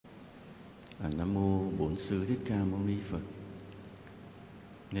Nam mô Bổn Sư Thích Ca Mâu Ni Phật.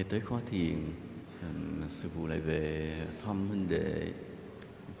 Ngay tới khóa thiền, sư phụ lại về thăm huynh đệ,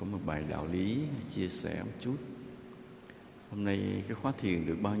 có một bài đạo lý chia sẻ một chút. Hôm nay cái khóa thiền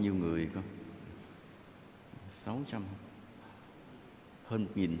được bao nhiêu người con? 600 không? Hơn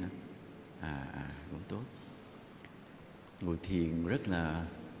 1.000 hả? Cũng tốt. Ngồi thiền rất là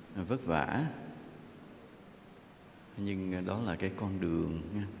vất vả, nhưng đó là cái con đường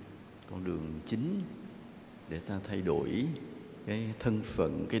nha, con đường chính để ta thay đổi cái thân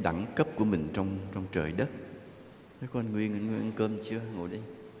phận, cái đẳng cấp của mình trong trời đất. Thế con Nguyên, anh Nguyên ăn cơm chưa? Ngồi đây.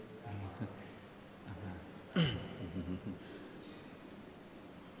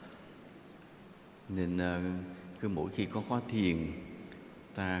 Nên cứ mỗi khi có khóa thiền,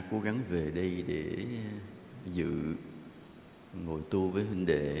 ta cố gắng về đây để dự, ngồi tu với huynh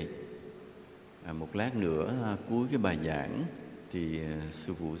đệ. Một lát nữa cuối cái bài giảng thì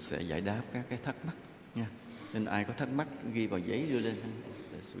sư phụ sẽ giải đáp các cái thắc mắc nha. Nên ai có thắc mắc ghi vào giấy đưa lên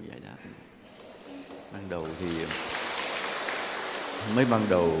để sư giải đáp. Ban đầu thì mới ban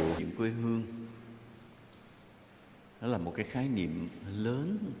đầu những quê hương đó là một cái khái niệm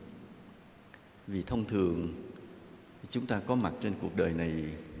lớn, vì thông thường chúng ta có mặt trên cuộc đời này,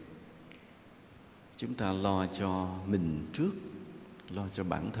 chúng ta lo cho mình trước, lo cho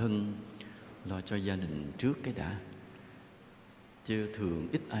bản thân, lo cho gia đình trước cái đã. Chứ thường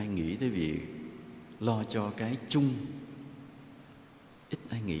ít ai nghĩ tới việc lo cho cái chung, ít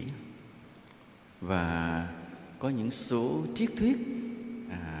ai nghĩ. Và có những số triết thuyết,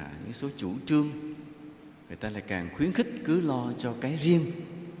 những số chủ trương, người ta lại càng khuyến khích cứ lo cho cái riêng.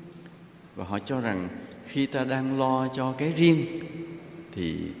 Và họ cho rằng khi ta đang lo cho cái riêng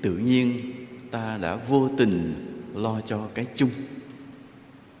thì tự nhiên ta đã vô tình lo cho cái chung.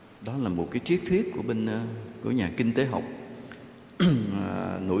 Đó là một cái triết thuyết của nhà kinh tế học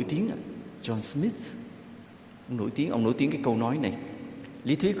nổi tiếng, John Smith. Ông nổi tiếng cái câu nói này.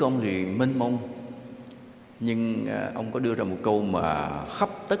 Lý thuyết của ông thì mênh mông, nhưng ông có đưa ra một câu mà khắp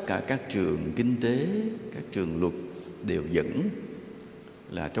tất cả các trường kinh tế, các trường luật đều dẫn,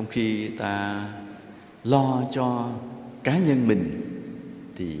 là trong khi ta lo cho cá nhân mình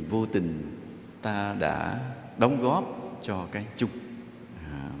thì vô tình ta đã đóng góp cho cái chung.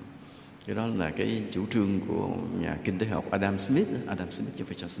 Cái đó là cái chủ trương của nhà kinh tế học Adam Smith chứ không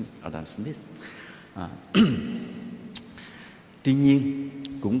phải John Smith, Adam Smith. Tuy nhiên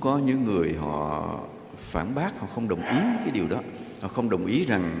cũng có những người họ phản bác, họ không đồng ý cái điều đó. Họ không đồng ý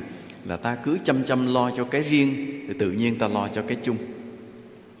rằng là ta cứ chăm lo cho cái riêng thì tự nhiên ta lo cho cái chung.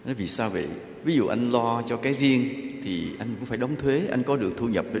 Nói vì sao vậy? Ví dụ anh lo cho cái riêng thì anh cũng phải đóng thuế, anh có được thu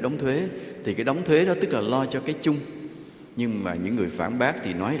nhập phải đóng thuế, thì cái đóng thuế đó tức là lo cho cái chung. Nhưng mà những người phản bác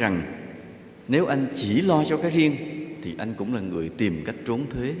thì nói rằng nếu anh chỉ lo cho cái riêng thì anh cũng là người tìm cách trốn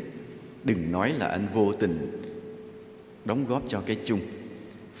thuế. Đừng nói là anh vô tình đóng góp cho cái chung.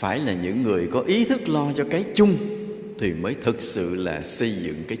 Phải là những người có ý thức lo cho cái chung thì mới thực sự là xây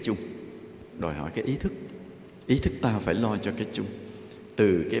dựng cái chung. Đòi hỏi cái ý thức ta phải lo cho cái chung.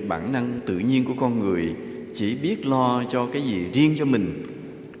 Từ cái bản năng tự nhiên của con người chỉ biết lo cho cái gì riêng cho mình,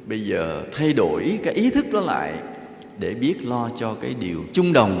 bây giờ thay đổi cái ý thức đó lại để biết lo cho cái điều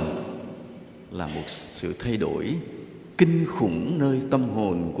chung đồng, là một sự thay đổi kinh khủng nơi tâm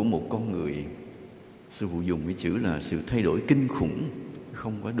hồn của một con người. Sư phụ dùng cái chữ là sự thay đổi kinh khủng,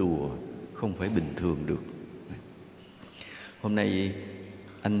 không có đùa, không phải bình thường được. Hôm nay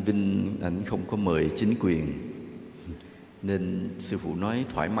anh Vinh anh không có mời chính quyền, nên sư phụ nói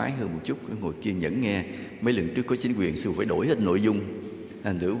thoải mái hơn một chút, ngồi kiên nhẫn nghe. Mấy lần trước có chính quyền, sư phụ phải đổi hết nội dung.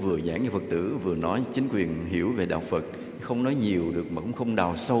 Thành thử vừa giảng cho Phật tử, vừa nói chính quyền hiểu về đạo Phật, không nói nhiều được mà cũng không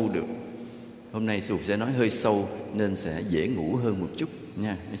đào sâu được. Hôm nay sư phụ sẽ nói hơi sâu nên sẽ dễ ngủ hơn một chút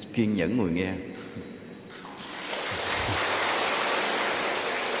nha. Kiên nhẫn ngồi nghe.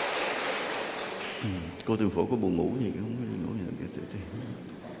 Cô Tư Phổ có buồn ngủ gì không? Ngủ gì?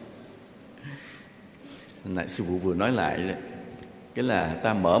 Này, sư phụ vừa nói lại đấy, cái là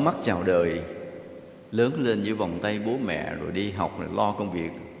ta mở mắt chào đời, lớn lên dưới vòng tay bố mẹ, rồi đi học, rồi lo công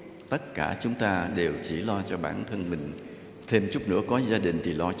việc. Tất cả chúng ta đều chỉ lo cho bản thân mình. Thêm chút nữa có gia đình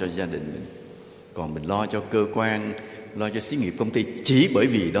thì lo cho gia đình mình. Còn mình lo cho cơ quan, lo cho xí nghiệp công ty chỉ bởi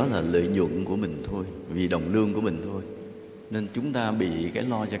vì đó là lợi nhuận của mình thôi, vì đồng lương của mình thôi. Nên chúng ta bị cái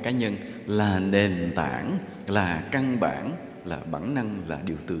lo cho cá nhân là nền tảng, là căn bản, là bản năng, là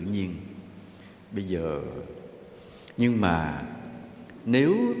điều tự nhiên. Bây giờ, nhưng mà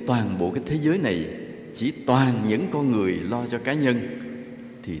nếu toàn bộ cái thế giới này chỉ toàn những con người lo cho cá nhân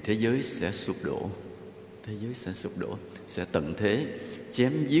thì thế giới sẽ sụp đổ. Thế giới sẽ sụp đổ, sẽ tận thế,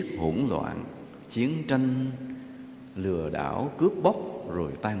 chém giết hỗn loạn, chiến tranh, lừa đảo, cướp bóc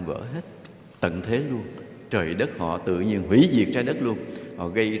rồi tan vỡ hết. tận thế luôn. Trời đất họ tự nhiên hủy diệt trái đất luôn. Họ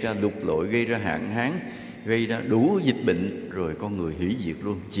gây ra lụt lội, gây ra hạn hán, gây ra đủ dịch bệnh, rồi con người hủy diệt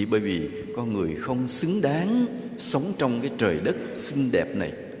luôn. Chỉ bởi vì con người không xứng đáng sống trong cái trời đất xinh đẹp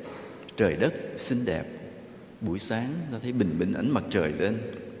này. Trời đất xinh đẹp, buổi sáng ta thấy bình minh ánh mặt trời lên,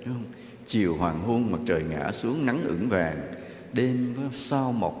 đúng không? Chiều hoàng hôn mặt trời ngã xuống, nắng ửng vàng. Đêm có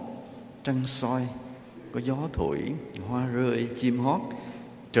sao mọc, trăng soi, có gió thổi, hoa rơi, chim hót.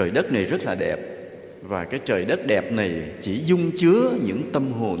 Trời đất này rất là đẹp. Và cái trời đất đẹp này chỉ dung chứa những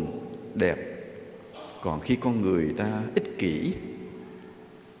tâm hồn đẹp. Còn khi con người ta ích kỷ,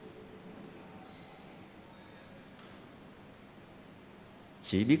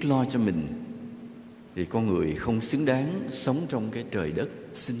 chỉ biết lo cho mình, thì con người không xứng đáng sống trong cái trời đất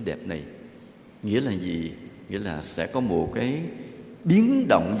xinh đẹp này. Nghĩa là gì? Nghĩa là sẽ có một cái biến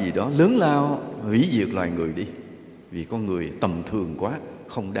động gì đó lớn lao, hủy diệt loài người đi. Vì con người tầm thường quá,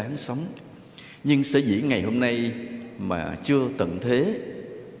 không đáng sống. Nhưng sở dĩ ngày hôm nay mà chưa tận thế,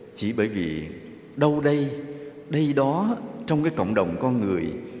 chỉ bởi vì đâu đây, đây đó, trong cái cộng đồng con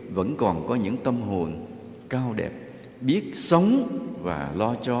người vẫn còn có những tâm hồn cao đẹp, biết sống và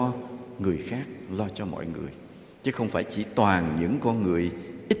lo cho người khác, lo cho mọi người. Chứ không phải chỉ toàn những con người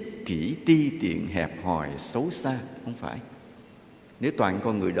ích kỷ, ti tiện, hẹp hòi, xấu xa. Không phải. Nếu toàn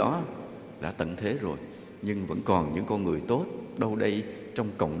con người đó đã tận thế rồi, nhưng vẫn còn những con người tốt đâu đây trong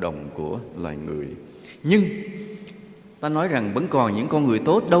cộng đồng của loài người. Nhưng ta nói rằng vẫn còn những con người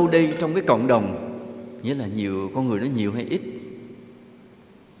tốt đâu đây trong cái cộng đồng. Nghĩa là nhiều con người đó, nhiều hay ít?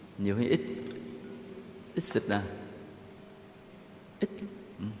 Nhiều hay ít? Ít xịt à? Ít.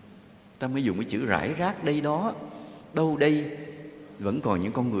 Ta mới dùng cái chữ rải rác đây đó. Đâu đây vẫn còn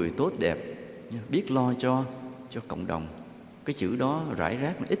những con người tốt đẹp, biết lo cho cộng đồng. Cái chữ đó rải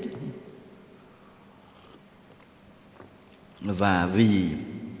rác là ít lắm. Và vì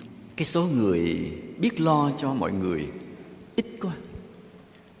cái số người biết lo cho mọi người ít quá,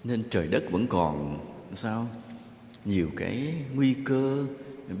 nên trời đất vẫn còn sao? Nhiều cái nguy cơ,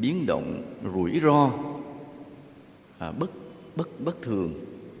 biến động, rủi ro bất thường,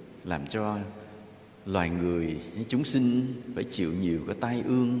 làm cho loài người, chúng sinh phải chịu nhiều cái tai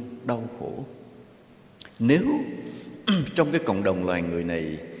ương, đau khổ. Nếu trong cái cộng đồng loài người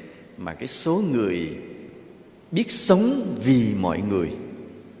này mà cái số người biết sống vì mọi người,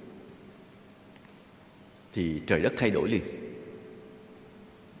 thì trời đất thay đổi liền.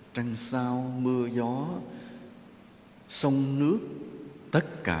 Trăng sao, mưa gió, sông nước,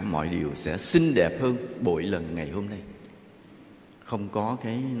 tất cả mọi điều sẽ xinh đẹp hơn bội lần ngày hôm nay. Không có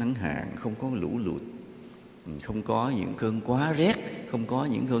cái nắng hạn, không có lũ lụt, không có những cơn quá rét, không có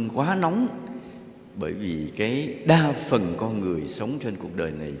những cơn quá nóng. Bởi vì cái đa phần con người sống trên cuộc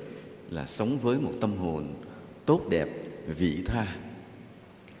đời này là sống với một tâm hồn tốt đẹp, vị tha.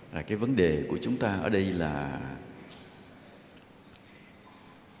 Cái vấn đề của chúng ta ở đây là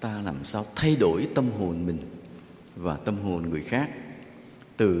ta làm sao thay đổi tâm hồn mình và tâm hồn người khác.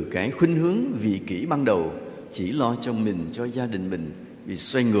 Từ cái khuynh hướng vị kỷ ban đầu, chỉ lo cho mình, cho gia đình mình, vì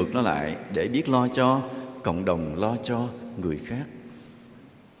xoay ngược nó lại để biết lo cho cộng đồng, lo cho người khác,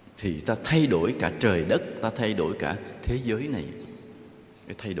 thì ta thay đổi cả trời đất, ta thay đổi cả thế giới này.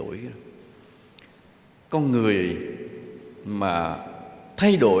 Cái thay đổi đó. Con người mà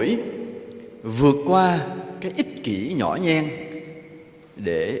thay đổi, vượt qua cái ích kỷ nhỏ nhen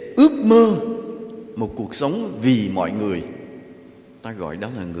để ước mơ một cuộc sống vì mọi người, ta gọi đó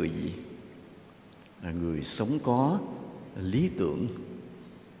là người gì? Là người sống có lý tưởng.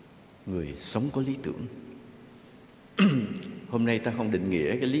 Người sống có lý tưởng. Hôm nay ta không định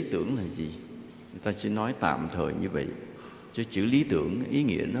nghĩa cái lý tưởng là gì, ta chỉ nói tạm thời như vậy. Chứ chữ lý tưởng ý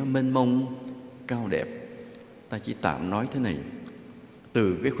nghĩa nó mênh mông, cao đẹp. Ta chỉ tạm nói thế này.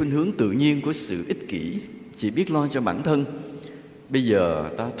 Từ cái khuynh hướng tự nhiên của sự ích kỷ, chỉ biết lo cho bản thân, bây giờ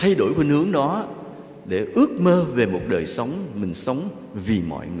ta thay đổi khuynh hướng đó để ước mơ về một đời sống mình sống vì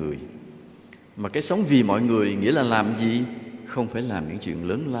mọi người. Mà cái sống vì mọi người nghĩa là làm gì? Không phải làm những chuyện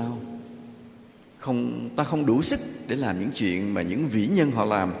lớn lao. Ta không đủ sức để làm những chuyện mà những vĩ nhân họ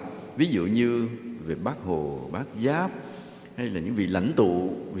làm. Ví dụ như về Bác Hồ, Bác Giáp, hay là những vị lãnh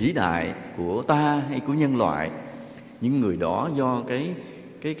tụ vĩ đại của ta hay của nhân loại. Những người đó do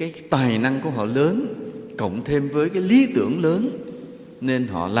cái tài năng của họ lớn, cộng thêm với cái lý tưởng lớn, nên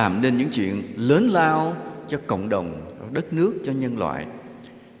họ làm nên những chuyện lớn lao cho cộng đồng, cho đất nước, cho nhân loại.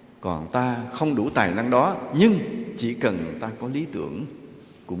 Còn ta không đủ tài năng đó, nhưng chỉ cần ta có lý tưởng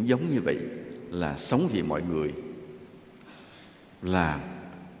cũng giống như vậy, là sống vì mọi người, là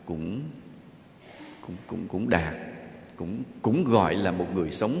cũng đạt, cũng gọi là một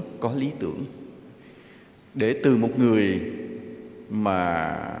người sống có lý tưởng. Để từ một người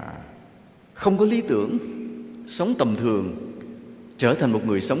mà không có lý tưởng, sống tầm thường, trở thành một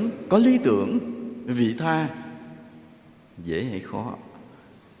người sống có lý tưởng, vị tha, dễ hay khó?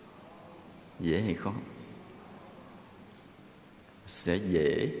 Dễ hay khó? Sẽ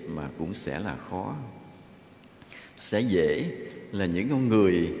dễ mà cũng sẽ là khó. Sẽ dễ là những con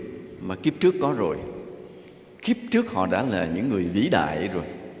người mà kiếp trước có rồi. Kiếp trước họ đã là những người vĩ đại rồi,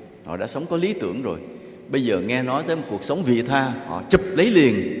 họ đã sống có lý tưởng rồi. Bây giờ nghe nói tới một cuộc sống vị tha, họ chụp lấy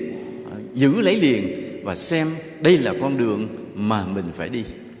liền, giữ lấy liền và xem đây là con đường mà mình phải đi.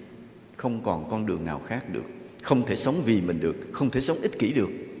 Không còn con đường nào khác được. Không thể sống vì mình được, không thể sống ích kỷ được.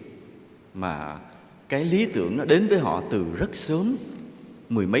 Mà cái lý tưởng nó đến với họ từ rất sớm,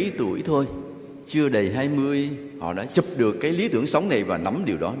 mười mấy tuổi thôi, chưa đầy 20, họ đã chụp được cái lý tưởng sống này và nắm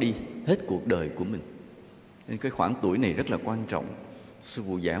điều đó đi hết cuộc đời của mình. Nên cái khoảng tuổi này rất là quan trọng. Sư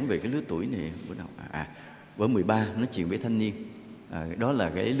phụ giảng về cái lứa tuổi này bữa nào bữa 13 nói chuyện với thanh niên. Đó là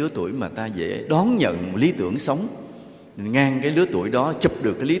cái lứa tuổi mà ta dễ đón nhận lý tưởng sống. Ngang cái lứa tuổi đó chụp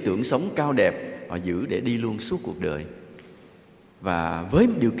được cái lý tưởng sống cao đẹp, họ giữ để đi luôn suốt cuộc đời. Và với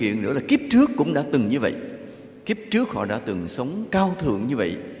điều kiện nữa là kiếp trước cũng đã từng như vậy. Kiếp trước họ đã từng sống cao thượng như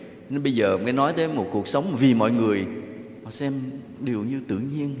vậy. Nên bây giờ mới nói tới một cuộc sống vì mọi người, họ xem điều như tự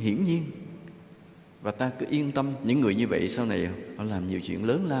nhiên, hiển nhiên. Và ta cứ yên tâm, những người như vậy sau này họ làm nhiều chuyện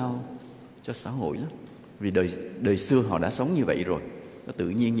lớn lao cho xã hội lắm. Vì đời xưa họ đã sống như vậy rồi, nó tự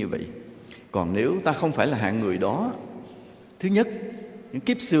nhiên như vậy. Còn nếu ta không phải là hạng người đó, thứ nhất, những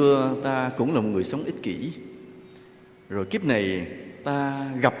kiếp xưa ta cũng là một người sống ích kỷ. Rồi kiếp này ta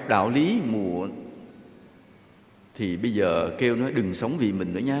gặp đạo lý muộn, thì bây giờ kêu nói đừng sống vì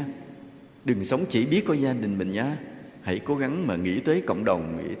mình nữa nha. Đừng sống chỉ biết có gia đình mình nha. Hãy cố gắng mà nghĩ tới cộng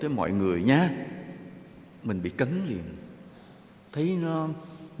đồng, nghĩ tới mọi người nha. Mình bị cấn liền, thấy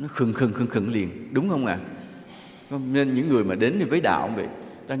nó khừng liền, đúng không ạ? Nên những người mà đến với đạo vậy,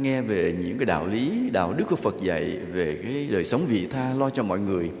 ta nghe về những cái đạo lý, đạo đức của Phật dạy về cái đời sống vị tha, lo cho mọi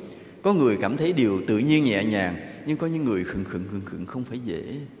người. Có người cảm thấy điều tự nhiên nhẹ nhàng, nhưng có những người khừng không phải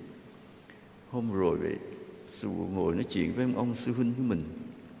dễ. Hôm rồi vậy, sư ngồi nói chuyện với ông sư huynh của mình.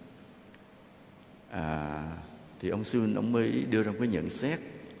 Thì ông sư huynh ông mới đưa ra một cái nhận xét.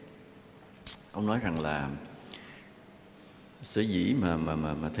 Ông nói rằng là sở dĩ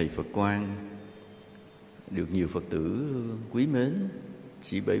mà thầy Phật Quang được nhiều Phật tử quý mến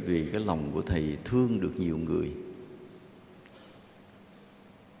chỉ bởi vì cái lòng của thầy thương được nhiều người.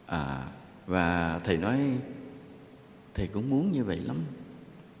 Và thầy nói thầy cũng muốn như vậy lắm,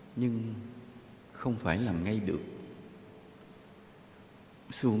 nhưng không phải làm ngay được.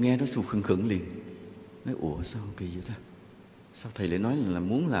 Sư nghe đó, sư khựng liền, nói ủa sao kỳ vậy ta? Sao thầy lại nói là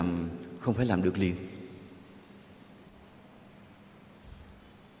muốn làm, không phải làm được liền?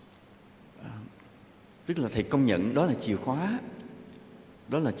 Tức là thầy công nhận đó là chìa khóa.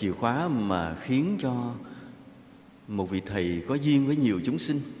 Đó là chìa khóa mà khiến cho một vị thầy có duyên với nhiều chúng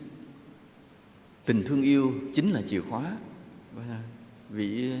sinh. Tình thương yêu chính là chìa khóa. Và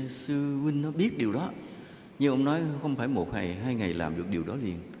vị sư huynh nó biết điều đó. Nhưng ông nói không phải một ngày, 2 ngày làm được điều đó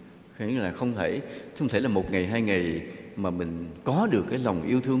liền. Nghĩa là không thể là 1 ngày, 2 ngày mà mình có được cái lòng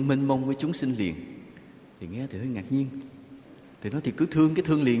yêu thương mênh mông với chúng sinh liền. Thì nghe thì hơi ngạc nhiên. Thì nói thì cứ thương, cái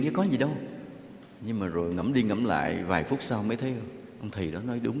thương liền chứ có gì đâu. Nhưng mà rồi ngẫm đi ngẫm lại, vài phút sau mới thấy ông thầy đó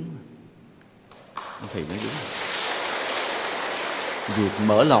nói đúng. Ông thầy nói đúng. Việc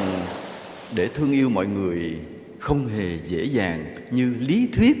mở lòng để thương yêu mọi người không hề dễ dàng như lý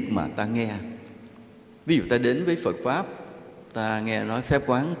thuyết mà ta nghe. Ví dụ ta đến với Phật Pháp, ta nghe nói phép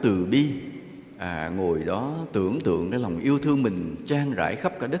quán từ bi, ngồi đó tưởng tượng cái lòng yêu thương mình chan rải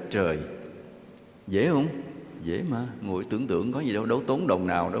khắp cả đất trời. Dễ không? Dễ mà, ngồi tưởng tượng có gì đâu tốn đồng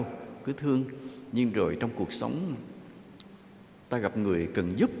nào đâu, cứ thương. Nhưng rồi trong cuộc sống, ta gặp người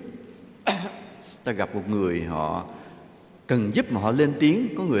cần giúp, ta gặp một người họ cần giúp mà họ lên tiếng,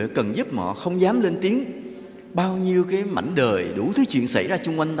 có người cần giúp mà họ không dám lên tiếng. Bao nhiêu cái mảnh đời, đủ thứ chuyện xảy ra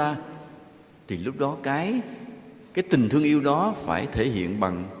xung quanh ta. Thì lúc đó cái tình thương yêu đó phải thể hiện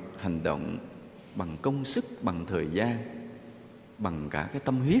bằng hành động, bằng công sức, bằng thời gian, bằng cả cái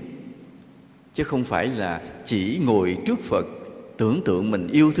tâm huyết. Chứ không phải là chỉ ngồi trước Phật tưởng tượng mình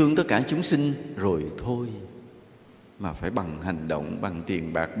yêu thương tất cả chúng sinh rồi thôi. Mà phải bằng hành động, bằng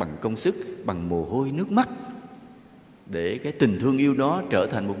tiền bạc, bằng công sức, bằng mồ hôi nước mắt, để cái tình thương yêu đó trở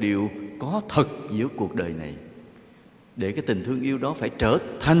thành một điều có thật giữa cuộc đời này. Để cái tình thương yêu đó phải trở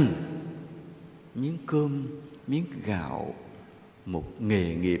thành miếng cơm, miếng gạo, một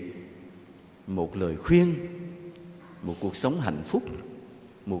nghề nghiệp, một lời khuyên, một cuộc sống hạnh phúc,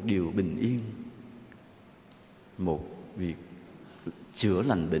 một điều bình yên, một việc chữa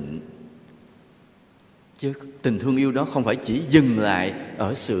lành bệnh, Chứ tình thương yêu đó không phải chỉ dừng lại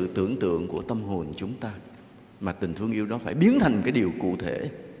ở sự tưởng tượng của tâm hồn chúng ta, mà tình thương yêu đó phải biến thành cái điều cụ thể.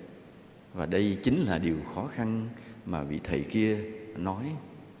 Và đây chính là điều khó khăn mà vị thầy kia nói.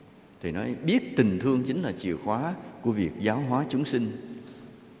 Thầy nói biết tình thương chính là chìa khóa của việc giáo hóa chúng sinh.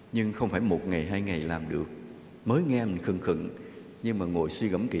 Nhưng không phải một ngày hai ngày làm được. Mới nghe mình khựng khựng, nhưng mà ngồi suy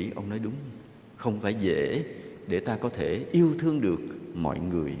gẫm kỹ, ông nói đúng. Không phải dễ để ta có thể yêu thương được mọi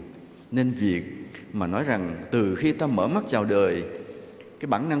người. Nên việc mà nói rằng từ khi ta mở mắt chào đời, cái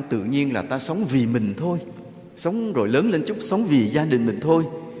bản năng tự nhiên là ta sống vì mình thôi. Sống rồi lớn lên chút, sống vì gia đình mình thôi.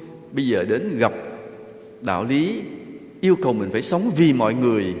 Bây giờ đến gặp đạo lý yêu cầu mình phải sống vì mọi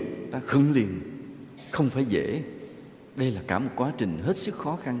người, ta khựng liền. Không phải dễ. Đây là cả một quá trình hết sức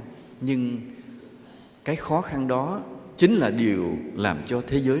khó khăn. Nhưng cái khó khăn đó chính là điều làm cho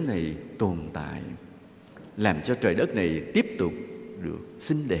thế giới này tồn tại, làm cho trời đất này tiếp tục được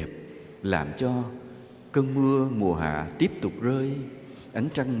xinh đẹp, làm cho cơn mưa mùa hạ tiếp tục rơi, ánh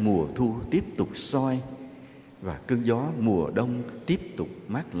trăng mùa thu tiếp tục soi, và cơn gió mùa đông tiếp tục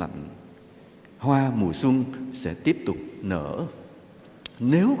mát lạnh, hoa mùa xuân sẽ tiếp tục nở.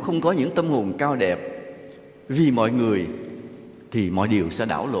 Nếu không có những tâm hồn cao đẹp vì mọi người thì mọi điều sẽ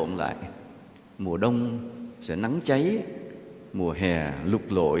đảo lộn lại. Mùa đông sẽ nắng cháy, mùa hè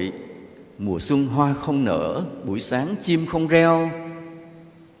lục lội, mùa xuân hoa không nở, buổi sáng chim không reo,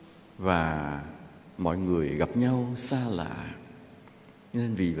 và mọi người gặp nhau xa lạ.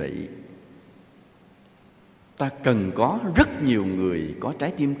 Nên vì vậy ta cần có rất nhiều người có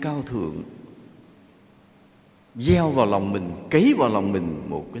trái tim cao thượng, gieo vào lòng mình, cấy vào lòng mình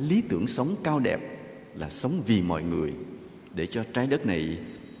một cái lý tưởng sống cao đẹp, là sống vì mọi người, để cho trái đất này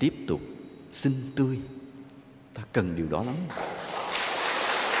tiếp tục xinh tươi. Ta cần điều đó lắm.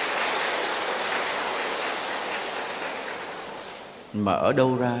 Mà ở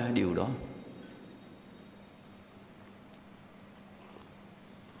đâu ra điều đó?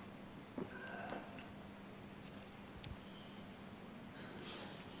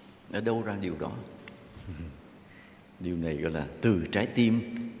 Ở đâu ra điều đó? Điều này gọi là từ trái tim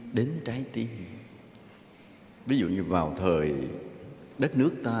đến trái tim. Ví dụ như vào thời đất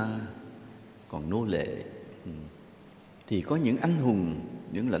nước ta còn nô lệ, thì có những anh hùng,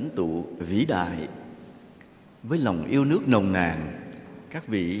 những lãnh tụ vĩ đại với lòng yêu nước nồng nàn. Các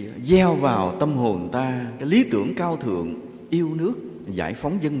vị gieo vào tâm hồn ta cái lý tưởng cao thượng, yêu nước, giải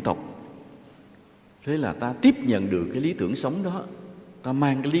phóng dân tộc. Thế là ta tiếp nhận được cái lý tưởng sống đó, ta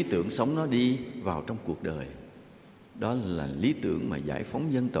mang cái lý tưởng sống đó đi vào trong cuộc đời. Đó là lý tưởng mà giải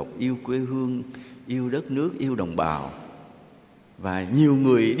phóng dân tộc, yêu quê hương, yêu đất nước, yêu đồng bào. Và nhiều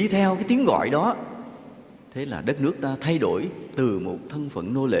người đi theo cái tiếng gọi đó. Thế là đất nước ta thay đổi từ một thân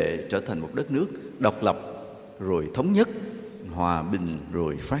phận nô lệ trở thành một đất nước độc lập, rồi thống nhất, hòa bình,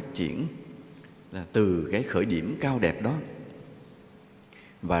 rồi phát triển. Là từ cái khởi điểm cao đẹp đó.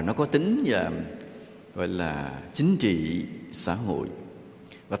 Và nó có tính gọi là chính trị, xã hội.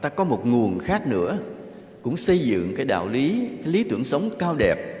 Và ta có một nguồn khác nữa, cũng xây dựng cái đạo lý, cái lý tưởng sống cao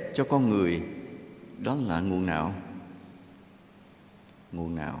đẹp cho con người. Đó là nguồn nào?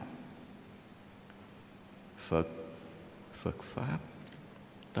 Nguồn nào? Phật Pháp.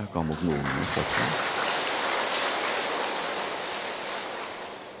 Ta còn một nguồn nữa, Phật Pháp.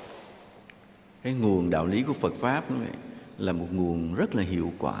 Cái nguồn đạo lý của Phật Pháp là một nguồn rất là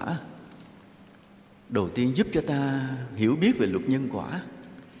hiệu quả. Đầu tiên giúp cho ta hiểu biết về luật nhân quả,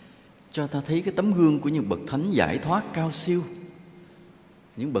 cho ta thấy cái tấm gương của những bậc thánh giải thoát cao siêu.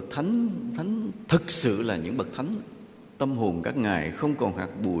 Những bậc thánh thực sự là những bậc thánh. Tâm hồn các ngài không còn hạt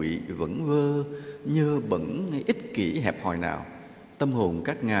bụi vẩn vơ, nhơ bẩn hay ích kỷ hẹp hòi nào. Tâm hồn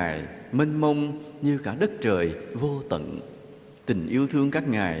các ngài mênh mông như cả đất trời vô tận. Tình yêu thương các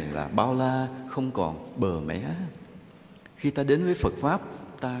ngài là bao la, không còn bờ mé. Khi ta đến với Phật Pháp,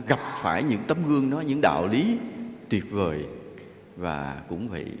 ta gặp phải những tấm gương đó, những đạo lý tuyệt vời. Và cũng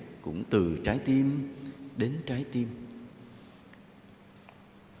vậy, cũng từ trái tim đến trái tim.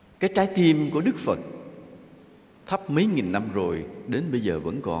 Cái trái tim của Đức Phật thắp mấy nghìn năm rồi, đến bây giờ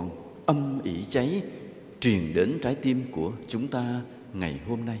vẫn còn âm ỉ cháy, truyền đến trái tim của chúng ta ngày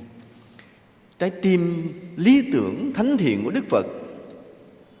hôm nay. Trái tim lý tưởng thánh thiện của Đức Phật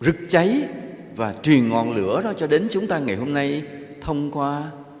rực cháy và truyền ngọn lửa đó cho đến chúng ta ngày hôm nay thông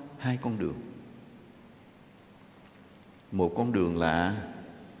qua hai con đường. Một con đường là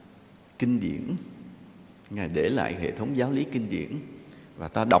kinh điển, Ngài để lại hệ thống giáo lý kinh điển, và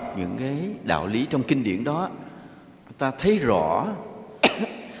ta đọc những cái đạo lý trong kinh điển đó, ta thấy rõ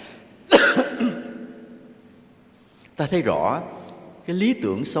ta thấy rõ cái lý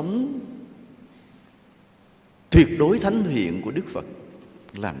tưởng sống tuyệt đối thánh thiện của Đức Phật,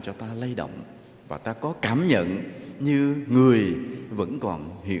 làm cho ta lay động và ta có cảm nhận như người vẫn còn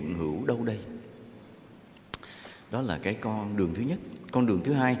hiện hữu đâu đây. Đó là cái con đường thứ nhất. Con đường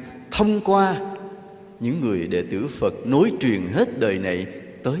thứ hai, thông qua những người đệ tử Phật nối truyền hết đời này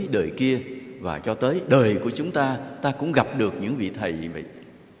tới đời kia, và cho tới đời của chúng ta cũng gặp được những vị thầy vậy.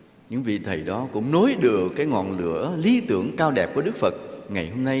 Những vị thầy đó cũng nối được cái ngọn lửa lý tưởng cao đẹp của Đức Phật. Ngày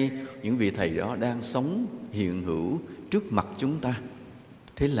hôm nay những vị thầy đó đang sống hiện hữu trước mặt chúng ta.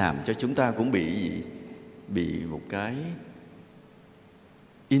 Thế làm cho chúng ta cũng bị một cái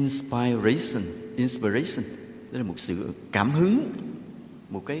inspiration, đó là một sự cảm hứng,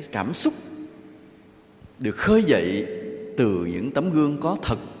 một cái cảm xúc được khơi dậy từ những tấm gương có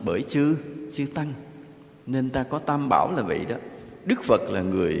thật bởi chư Tăng. Nên ta có Tam Bảo là vậy đó. Đức Phật là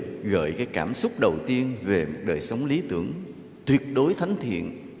người gợi cái cảm xúc đầu tiên về một đời sống lý tưởng tuyệt đối thánh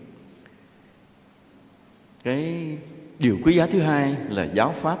thiện. Cái điều quý giá thứ hai là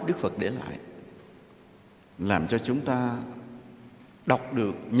giáo pháp Đức Phật để lại, làm cho chúng ta đọc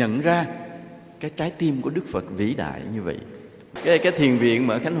được, nhận ra cái trái tim của Đức Phật vĩ đại như vậy. Cái thiền viện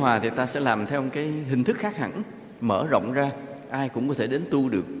mà ở Khánh Hòa thì ta sẽ làm theo một cái hình thức khác hẳn, mở rộng ra, ai cũng có thể đến tu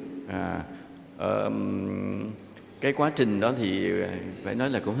được. Cái quá trình đó thì phải nói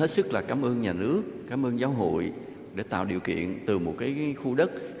là cũng hết sức là cảm ơn nhà nước, cảm ơn giáo hội để tạo điều kiện từ một cái khu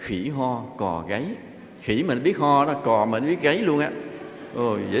đất khỉ ho cò gáy. Khỉ mình biết ho đó, cò mình biết gáy luôn á.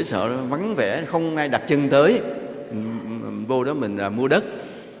 Ôi, dễ sợ, vắng vẻ, không ai đặt chân tới. Vô đó mình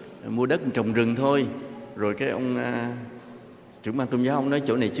mua đất trồng rừng thôi. Rồi cái ông trưởng ban tôn giáo, ông nói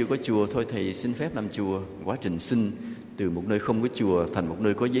chỗ này chưa có chùa, thôi thầy xin phép làm chùa. Quá trình xin từ một nơi không có chùa thành một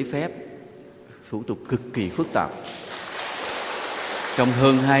nơi có giấy phép, thủ tục cực kỳ phức tạp. Trong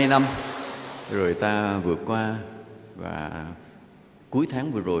hơn 2 năm rồi ta vượt qua, và cuối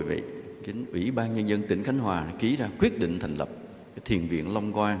tháng vừa rồi vậy, chính Ủy ban Nhân dân tỉnh Khánh Hòa ký ra quyết định thành lập cái thiền viện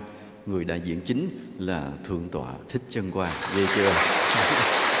Long Quang. Người đại diện chính là Thượng tọa Thích Chân Quang. Ghê chưa?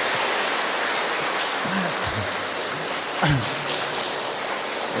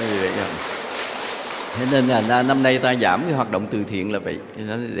 Thế nên là năm nay ta giảm cái hoạt động từ thiện là vậy,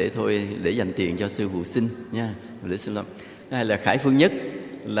 để dành tiền cho sư phụ sinh nha. Để xin lỗi. Đây là Khải Phương Nhất,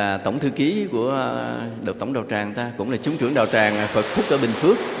 là tổng thư ký của tổng đạo tràng ta, cũng là chúng trưởng đạo tràng Phật Phúc ở Bình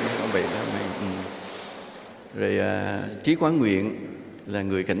Phước. Rồi Trí Quán Nguyện là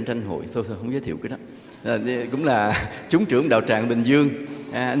người cạnh tranh hội, thôi không giới thiệu cái đó. Cũng là chúng trưởng đạo tràng Bình Dương.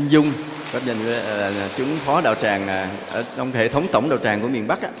 Anh Dung có danh là chúng phó đạo tràng ở trong hệ thống tổng đạo tràng của miền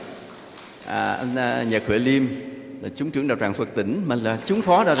Bắc á. Anh Nhật Huệ Liêm là chúng trưởng đạo tràng Phật tỉnh, mà là chúng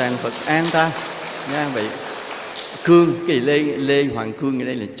phó đạo tràng Phật An ta nha. Vậy Cương, cái Lê Hoàng Cương ở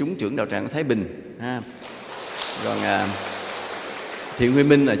đây là chúng trưởng đạo tràng Thái Bình ha. Rồi Thiện Huy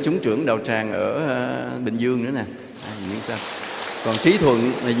Minh là chúng trưởng đạo tràng ở Bình Dương nữa nè. Sao? Còn Trí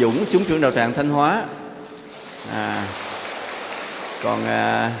Thuận là Dũng, chúng trưởng đạo tràng Thanh Hóa. Còn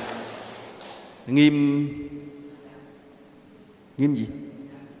Nghiêm gì?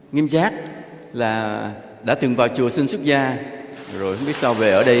 Nghiêm Giác là đã từng vào chùa xin xuất gia, rồi không biết sao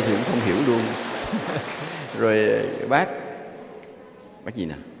về ở đây thì cũng không hiểu luôn. Rồi bác gì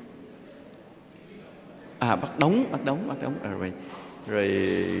nè? Bác Đống.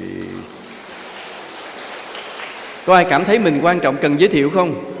 Rồi có ai cảm thấy mình quan trọng cần giới thiệu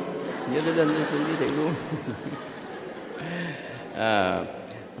không? Xin giới thiệu luôn.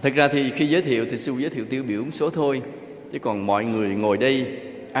 Thực ra thì khi giới thiệu thì sư giới thiệu tiêu biểu một số thôi, chứ còn mọi người ngồi đây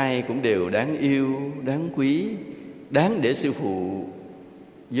ai cũng đều đáng yêu, đáng quý, đáng để sư phụ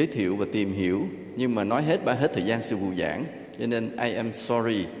giới thiệu và tìm hiểu. Nhưng mà nói hết thời gian sư phụ giảng, cho nên I am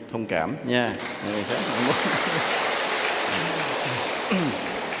sorry, thông cảm nha.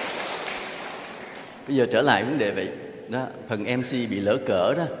 Bây giờ trở lại vấn đề vậy đó, phần MC bị lỡ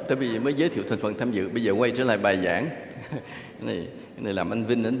cỡ đó, tới bây giờ mới giới thiệu thành phần tham dự, bây giờ quay trở lại bài giảng. Cái này làm anh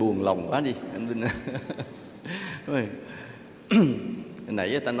Vinh anh buồn lòng quá đi, anh Vinh.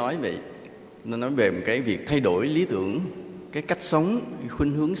 Nãy ta nói vậy, nó nói về một cái việc thay đổi lý tưởng, cái cách sống,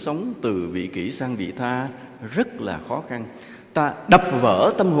 khuynh hướng sống từ vị kỷ sang vị tha rất là khó khăn. Ta đập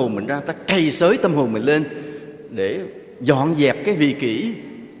vỡ tâm hồn mình ra, ta cày xới tâm hồn mình lên để dọn dẹp cái vị kỷ,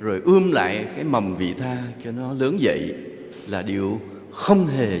 rồi ươm lại cái mầm vị tha cho nó lớn dậy là điều không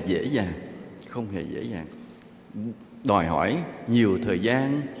hề dễ dàng, đòi hỏi nhiều thời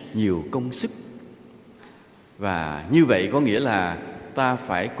gian, nhiều công sức. Và như vậy có nghĩa là ta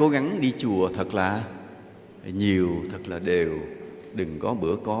phải cố gắng đi chùa thật là nhiều, thật là đều, đừng có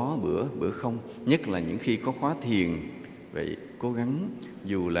bữa không. Nhất là những khi có khóa thiền, vậy cố gắng,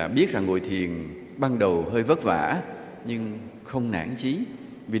 dù là biết rằng ngồi thiền ban đầu hơi vất vả, nhưng không nản chí.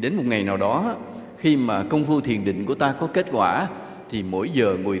 Vì đến một ngày nào đó, khi mà công phu thiền định của ta có kết quả, thì mỗi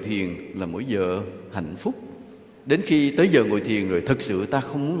giờ ngồi thiền là mỗi giờ hạnh phúc. Đến khi tới giờ ngồi thiền rồi, thật sự ta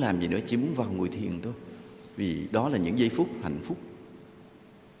không muốn làm gì nữa, chỉ muốn vào ngồi thiền thôi. Vì đó là những giây phút hạnh phúc.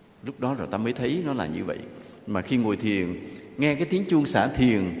 Lúc đó rồi ta mới thấy nó là như vậy. Mà khi ngồi thiền, nghe cái tiếng chuông xả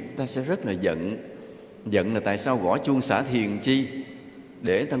thiền, ta sẽ rất là giận. Giận là tại sao gõ chuông xả thiền chi?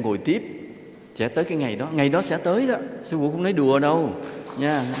 Để ta ngồi tiếp. Sẽ tới cái ngày đó sẽ tới đó. Sư phụ không nói đùa đâu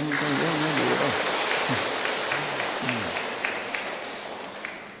nha, không nói đùa đâu.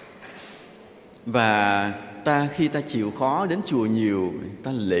 Và khi ta chịu khó đến chùa nhiều,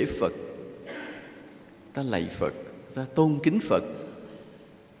 ta lễ Phật, ta lạy Phật, ta tôn kính Phật,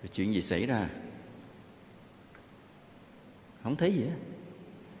 rồi chuyện gì xảy ra? Không thấy gì hết.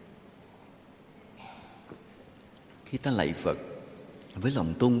 Khi ta lạy Phật với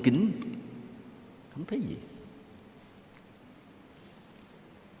lòng tôn kính, không thấy gì.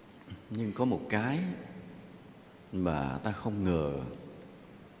 Nhưng có một cái mà ta không ngờ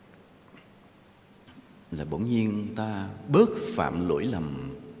là bỗng nhiên ta bớt phạm lỗi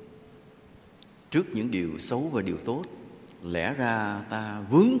lầm trước những điều xấu và điều tốt. Lẽ ra ta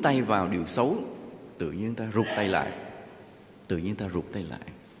vướng tay vào điều xấu, tự nhiên ta rụt tay lại.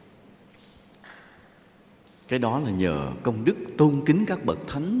 Cái đó là nhờ công đức tôn kính các bậc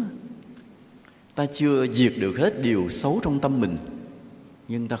thánh. Ta chưa diệt được hết điều xấu trong tâm mình,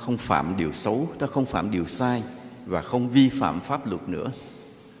 nhưng ta không phạm điều xấu, ta không phạm điều sai và không vi phạm pháp luật nữa.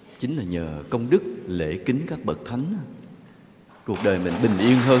 Chính là nhờ công đức lễ kính các bậc thánh, cuộc đời mình bình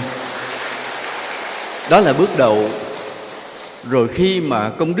yên hơn. Đó là bước đầu. Rồi khi mà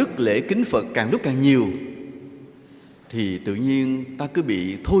công đức lễ kính Phật càng lúc càng nhiều, thì tự nhiên ta cứ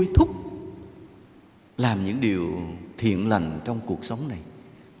bị thôi thúc làm những điều thiện lành trong cuộc sống này.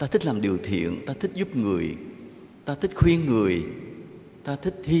 Ta thích làm điều thiện, ta thích giúp người, ta thích khuyên người, ta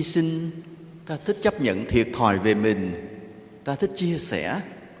thích hy sinh, ta thích chấp nhận thiệt thòi về mình, ta thích chia sẻ.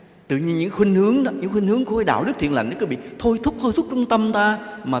 Tự nhiên những khuynh hướng đó, những khuynh hướng của cái đạo đức thiện lành nó cứ bị thôi thúc trong tâm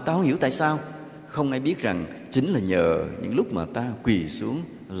ta, mà ta không hiểu tại sao. Không ai biết rằng chính là nhờ những lúc mà ta quỳ xuống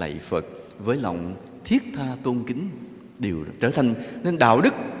lạy Phật với lòng thiết tha tôn kính, điều trở thành, nên đạo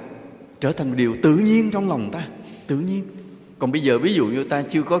đức trở thành một điều tự nhiên trong lòng ta, tự nhiên. Còn bây giờ ví dụ như ta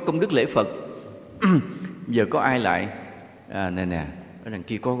chưa có công đức lễ Phật, giờ có ai lại nè, ở đằng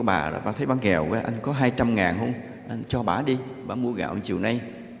kia có cái bà đó, bà thấy bà nghèo quá, anh có 200.000 không? Anh cho bà đi, bà mua gạo chiều nay.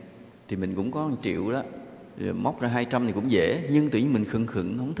 Thì mình cũng có 1 triệu đó, rồi móc ra 200 thì cũng dễ. Nhưng tự nhiên mình khựng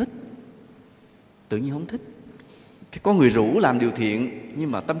không thích. Tự nhiên không thích. Có người rủ làm điều thiện,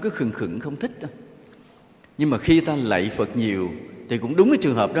 nhưng mà tâm cứ khựng không thích đó. Nhưng mà khi ta lạy Phật nhiều thì cũng đúng cái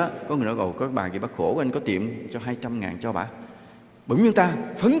trường hợp đó. Có người nói có bà kia bà khổ, anh có tiệm cho 200.000 cho bà. Bỗng nhiên ta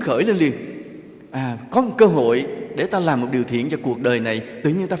phấn khởi lên liền. Có một cơ hội để ta làm một điều thiện cho cuộc đời này. Tự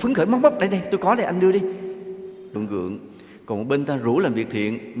nhiên ta phấn khởi móc bóc, đây tôi có đây, anh đưa đi. Vượng gượng. Còn một bên ta rủ làm việc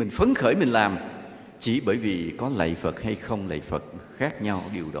thiện, mình phấn khởi mình làm, chỉ bởi vì có lạy Phật hay không lạy Phật khác nhau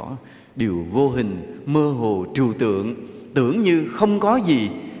điều đó. Điều vô hình, mơ hồ, trừu tượng, tưởng như không có gì,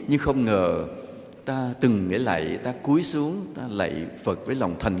 nhưng không ngờ ta từng để lạy, ta cúi xuống, ta lạy Phật với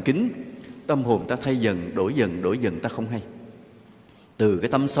lòng thành kính, tâm hồn ta thay dần, đổi dần ta không hay. Từ cái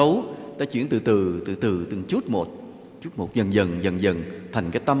tâm xấu ta chuyển từ từ từng chút một dần dần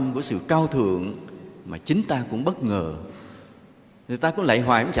thành cái tâm của sự cao thượng mà chính ta cũng bất ngờ. Người ta cũng lạy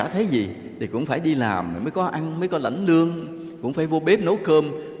hoài cũng chả thấy gì, thì cũng phải đi làm mới có ăn, mới có lãnh lương, cũng phải vô bếp nấu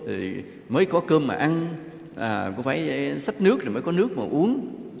cơm mới có cơm mà ăn, cũng phải xách nước rồi mới có nước mà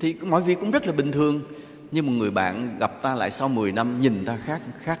uống. Thì mọi việc cũng rất là bình thường. Nhưng một người bạn gặp ta lại sau 10 năm, nhìn ta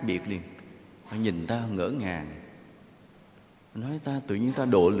khác biệt liền. Nhìn ta ngỡ ngàng, nói ta tự nhiên ta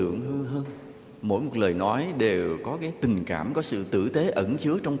độ lượng hơn. Mỗi một lời nói đều có cái tình cảm, có sự tử tế ẩn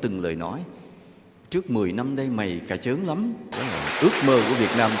chứa trong từng lời nói. Trước 10 năm đây mày cà chớn lắm. Đó là ước mơ của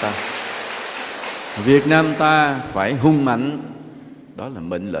Việt Nam ta. Việt Nam ta phải hùng mạnh. Đó là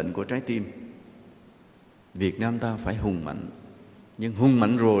mệnh lệnh của trái tim. Việt Nam ta phải hùng mạnh. Nhưng hùng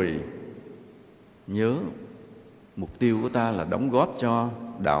mạnh rồi, nhớ mục tiêu của ta là đóng góp cho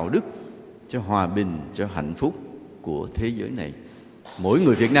đạo đức, cho hòa bình, cho hạnh phúc của thế giới này. Mỗi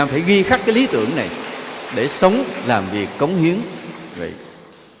người Việt Nam phải ghi khắc cái lý tưởng này để sống, làm việc, cống hiến vậy.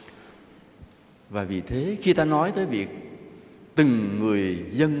 Và vì thế khi ta nói tới việc từng người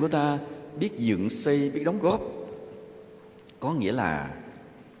dân của ta biết dựng xây, biết đóng góp, có nghĩa là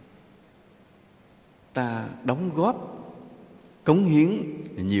ta đóng góp, cống hiến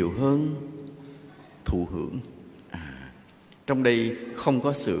nhiều hơn thụ hưởng. Trong đây không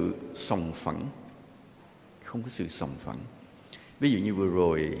có sự sòng phẳng, không có sự sòng phẳng. Ví dụ như vừa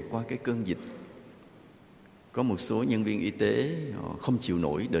rồi qua cái cơn dịch, có một số nhân viên y tế họ không chịu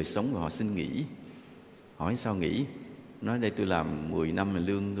nổi đời sống và họ xin nghỉ. Hỏi sao nghỉ? Nói đây tôi làm 10 năm mà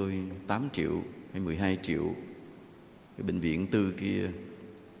lương tôi 8 triệu hay 12 triệu. Cái bệnh viện tư kia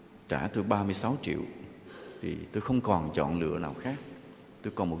trả tôi 36 triệu. Thì tôi không còn chọn lựa nào khác.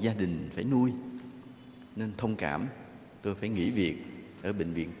 Tôi còn một gia đình phải nuôi. Nên thông cảm, tôi phải nghỉ việc ở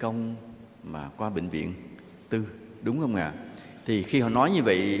bệnh viện công mà qua bệnh viện tư. Đúng không ạ? Thì khi họ nói như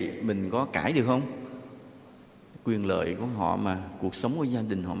vậy mình có cãi được không? Quyền lợi của họ mà, cuộc sống của gia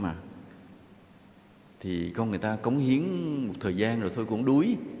đình họ mà. Thì con người ta cống hiến một thời gian rồi thôi cũng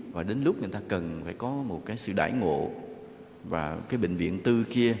đuối. Và đến lúc người ta cần phải có một cái sự đãi ngộ. Và cái bệnh viện tư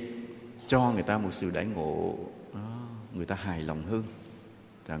kia cho người ta một sự đãi ngộ đó, người ta hài lòng hơn.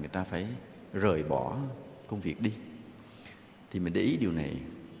 Và người ta phải rời bỏ công việc đi. Thì mình để ý điều này.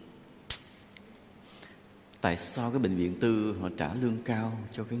 Tại sao cái bệnh viện tư họ trả lương cao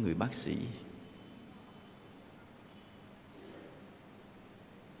cho cái người bác sĩ?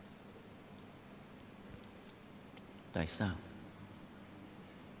 Tại sao?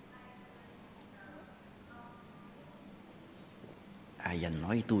 Ai dành nói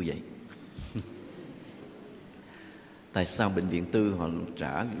với tôi vậy? Tại sao bệnh viện tư họ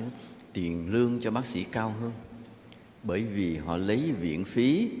trả tiền lương cho bác sĩ cao hơn? Bởi vì họ lấy viện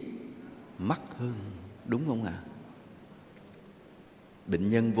phí mắc hơn. Đúng không ạ? Bệnh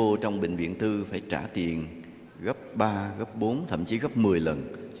nhân vô trong bệnh viện tư phải trả tiền gấp 3, gấp 4, thậm chí gấp 10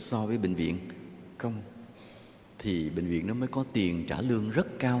 lần so với bệnh viện công. Thì bệnh viện nó mới có tiền trả lương rất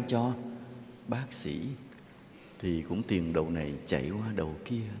cao cho bác sĩ. Thì cũng tiền đầu này chạy qua đầu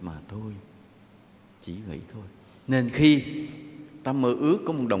kia mà thôi. Chỉ vậy thôi. Nên khi ta mơ ước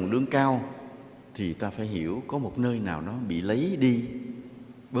có một đồng lương cao thì ta phải hiểu có một nơi nào nó bị lấy đi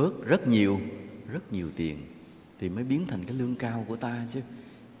bớt rất nhiều tiền thì mới biến thành cái lương cao của ta chứ.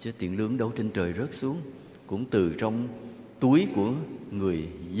 Chứ tiền lương đâu trên trời rớt xuống, cũng từ trong túi của người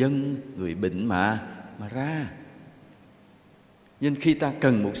dân, người bệnh mà ra. Nên khi ta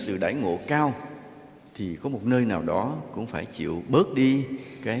cần một sự đãi ngộ cao thì có một nơi nào đó cũng phải chịu bớt đi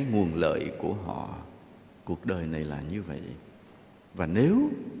cái nguồn lợi của họ. Cuộc đời này là như vậy. Và nếu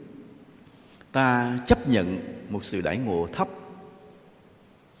ta chấp nhận một sự đãi ngộ thấp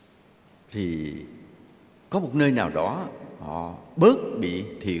thì có một nơi nào đó họ bớt bị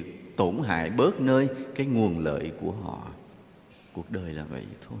thiệt, tổn hại bớt nơi cái nguồn lợi của họ. Cuộc đời là vậy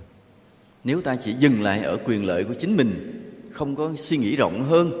thôi. Nếu ta chỉ dừng lại ở quyền lợi của chính mình, không có suy nghĩ rộng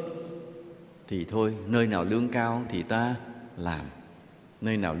hơn, thì thôi, nơi nào lương cao thì ta làm,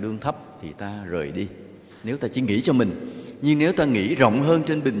 nơi nào lương thấp thì ta rời đi. Nếu ta chỉ nghĩ cho mình. Nhưng nếu ta nghĩ rộng hơn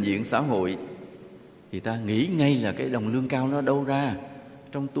trên bình diện xã hội thì ta nghĩ ngay là cái đồng lương cao nó đâu ra,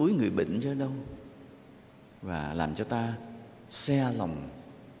 trong túi người bệnh chứ đâu. Và làm cho ta xe lòng.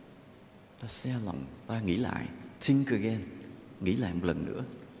 Ta nghĩ lại, think again, nghĩ lại một lần nữa.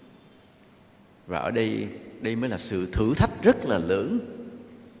 Và ở đây mới là sự thử thách rất là lớn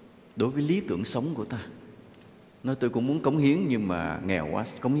đối với lý tưởng sống của ta. Nói tôi cũng muốn cống hiến nhưng mà nghèo quá,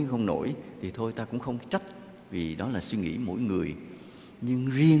 cống hiến không nổi, thì thôi ta cũng không trách, vì đó là suy nghĩ mỗi người. Nhưng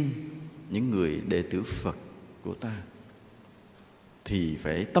riêng những người đệ tử Phật của ta thì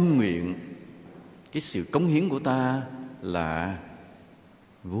phải tâm nguyện cái sự cống hiến của ta là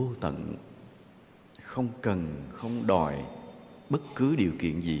vô tận, không cần, không đòi bất cứ điều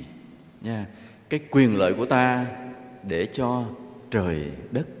kiện gì nha. Cái quyền lợi của ta để cho trời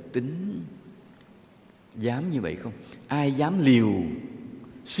đất tính. Dám như vậy không? Ai dám liều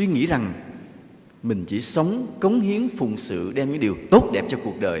suy nghĩ rằng mình chỉ sống cống hiến phụng sự, đem những điều tốt đẹp cho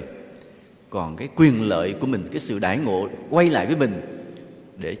cuộc đời, còn cái quyền lợi của mình, cái sự đãi ngộ quay lại với mình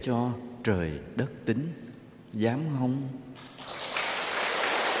để cho trời đất tính. Dám không?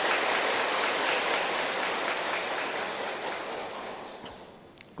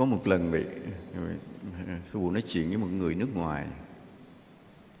 Có một lần vậy, sư phụ nói chuyện với một người nước ngoài.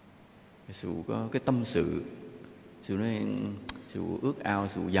 Sư phụ có cái tâm sự. Sư nói sư phụ ước ao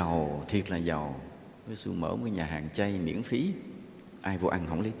sư phụ giàu, thiệt là giàu. Sư phụ mở một cái nhà hàng chay miễn phí, ai vô ăn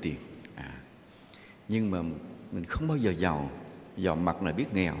không lấy tiền. Nhưng mà mình không bao giờ giàu. Giàu mặt là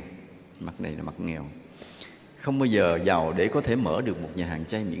biết nghèo, mặt này là mặt nghèo. Không bao giờ giàu để có thể mở được một nhà hàng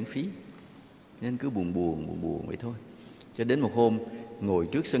chay miễn phí. Nên cứ buồn vậy thôi. Cho đến một hôm ngồi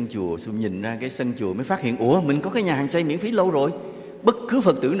trước sân chùa, sư nhìn ra cái sân chùa mới phát hiện, ủa mình có cái nhà hàng chay miễn phí lâu rồi. Bất cứ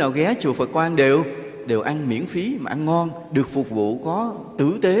Phật tử nào ghé chùa Phật Quang đều ăn miễn phí mà ăn ngon, được phục vụ có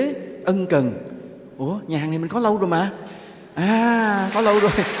tử tế, ân cần. Ủa nhà hàng này mình có lâu rồi mà. Có lâu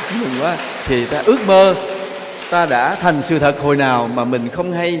rồi. Mừng quá. Thì ta ước mơ ta đã thành sự thật hồi nào mà mình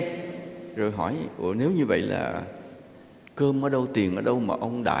không hay. Rồi hỏi, ủa nếu như vậy là cơm ở đâu, tiền ở đâu mà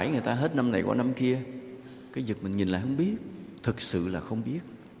ông đãi người ta hết năm này qua năm kia? Cái giật mình nhìn lại không biết. Thực sự là không biết.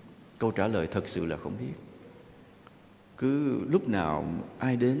 Câu trả lời thật sự là không biết. cứ lúc nào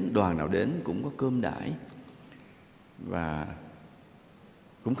ai đến, đoàn nào đến cũng có cơm đãi, và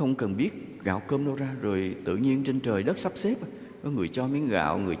cũng không cần biết gạo cơm đâu ra, rồi tự nhiên trên trời đất sắp xếp, có người cho miếng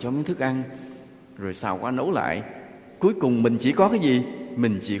gạo, người cho miếng thức ăn, rồi xào qua nấu lại. Cuối cùng mình chỉ có cái gì?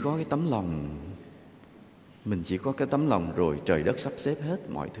 Mình chỉ có cái tấm lòng. Mình chỉ có cái tấm lòng, rồi trời đất sắp xếp hết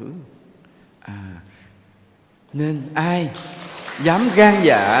mọi thứ. Nên ai dám gan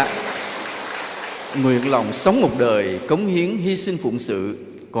dạ nguyện lòng sống một đời cống hiến, hy sinh phụng sự,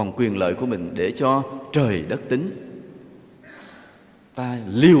 còn quyền lợi của mình để cho trời đất tính. Ta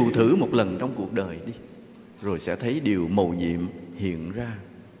liều thử một lần trong cuộc đời đi, rồi sẽ thấy điều mầu nhiệm hiện ra.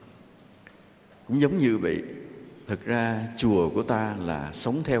 Cũng giống như vậy, thực ra chùa của ta là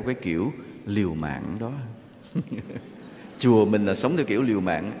sống theo cái kiểu liều mạng đó. Chùa mình là sống theo kiểu liều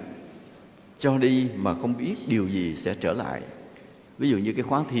mạng, cho đi mà không biết điều gì sẽ trở lại. Ví dụ như cái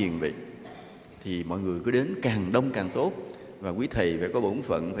khóa thiền vậy, thì mọi người cứ đến càng đông càng tốt, và quý thầy phải có bổn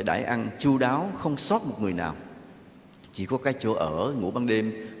phận, phải đãi ăn chu đáo, không sót một người nào. Chỉ có cái chỗ ở, ngủ ban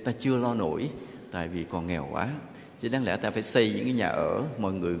đêm ta chưa lo nổi, tại vì còn nghèo quá. Chứ đáng lẽ ta phải xây những cái nhà ở,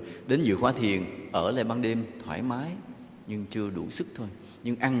 mọi người đến dự khóa thiền ở lại ban đêm thoải mái, nhưng chưa đủ sức thôi.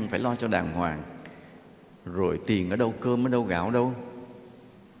 Nhưng ăn phải lo cho đàng hoàng. Rồi tiền ở đâu, cơm ở đâu, gạo ở đâu?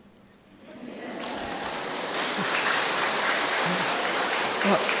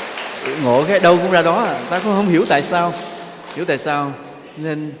 Ngộ cái đâu cũng ra đó, ta cũng không hiểu tại sao. Hiểu tại sao?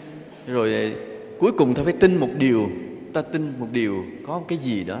 Nên rồi cuối cùng ta phải tin một điều. Ta tin một điều, có một cái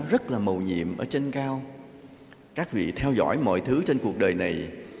gì đó rất là mầu nhiệm ở trên cao. Các vị theo dõi mọi thứ trên cuộc đời này,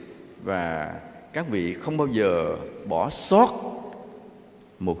 và các vị không bao giờ bỏ sót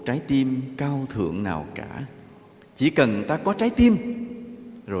một trái tim cao thượng nào cả. Chỉ cần ta có trái tim,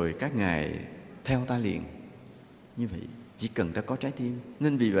 rồi các ngài theo ta liền. Như vậy, chỉ cần ta có trái tim.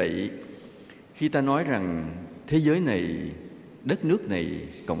 Nên vì vậy, khi ta nói rằng thế giới này, đất nước này,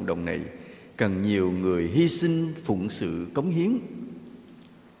 cộng đồng này cần nhiều người hy sinh, phụng sự, cống hiến,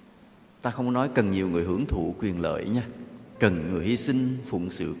 ta không nói cần nhiều người hưởng thụ quyền lợi nha. Cần người hy sinh,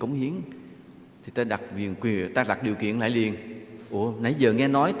 phụng sự, cống hiến, thì ta đặt điều kiện lại liền. Ủa, nãy giờ nghe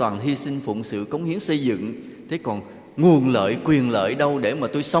nói toàn hy sinh, phụng sự, cống hiến, xây dựng, thế còn nguồn lợi, quyền lợi đâu để mà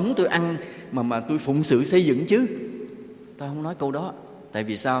tôi sống, tôi ăn, mà tôi phụng sự xây dựng chứ? Ta không nói câu đó. Tại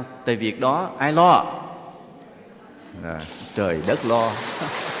vì sao? Tại việc đó ai lo? Trời đất lo.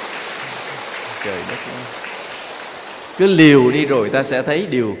 Trời đất lo. Cứ liều đi rồi ta sẽ thấy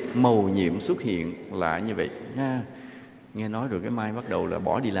điều mầu nhiệm xuất hiện là như vậy nha. Nghe nói rồi cái mai bắt đầu là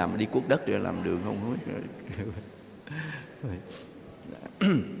bỏ đi làm, đi cuốc đất để làm đường không biết.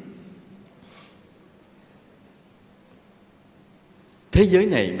 Thế giới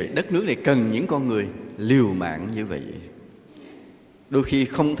này, đất nước này cần những con người liều mạng như vậy. Đôi khi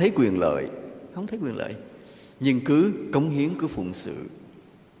không thấy quyền lợi, nhưng cứ cống hiến, cứ phụng sự.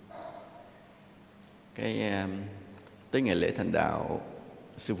 Tới ngày lễ thành đạo,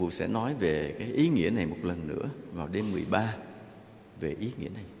 sư phụ sẽ nói về cái ý nghĩa này một lần nữa vào đêm 13, về ý nghĩa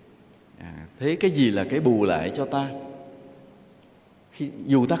này. Thế cái gì là cái bù lại cho ta?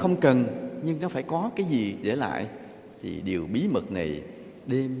 Dù ta không cần, nhưng nó phải có cái gì để lại. Thì điều bí mật này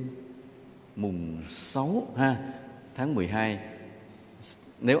đêm mùng 6 tháng 12,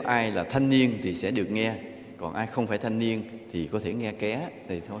 nếu ai là thanh niên thì sẽ được nghe, còn ai không phải thanh niên thì có thể nghe ké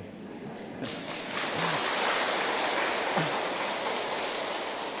thì thôi.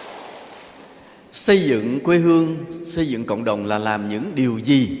 Xây dựng quê hương, xây dựng cộng đồng là làm những điều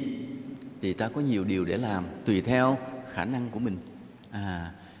gì? Thì ta có nhiều điều để làm, tùy theo khả năng của mình.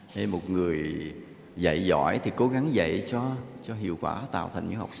 Hay một người dạy giỏi thì cố gắng dạy cho hiệu quả, tạo thành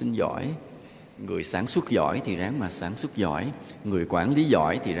những học sinh giỏi. Người sản xuất giỏi thì ráng mà sản xuất giỏi. Người quản lý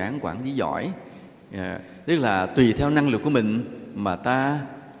giỏi thì ráng quản lý giỏi. Tức là tùy theo năng lực của mình mà ta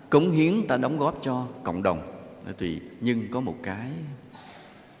cống hiến, ta đóng góp cho cộng đồng. Nhưng có một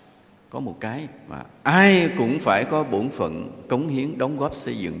cái mà ai cũng phải có bổn phận cống hiến, đóng góp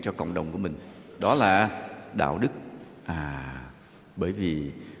xây dựng cho cộng đồng của mình. Đó là đạo đức. Bởi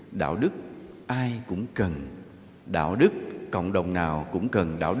vì đạo đức ai cũng cần. Đạo đức cộng đồng nào cũng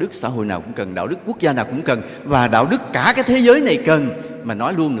cần, đạo đức xã hội nào cũng cần, đạo đức quốc gia nào cũng cần, và đạo đức cả cái thế giới này cần. Mà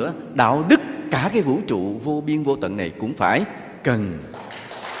nói luôn nữa, đạo đức cả cái vũ trụ vô biên vô tận này cũng phải cần.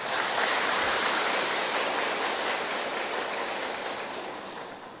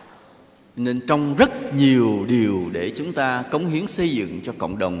 Nên trong rất nhiều điều để chúng ta cống hiến xây dựng cho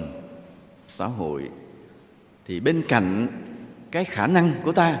cộng đồng, xã hội, thì bên cạnh cái khả năng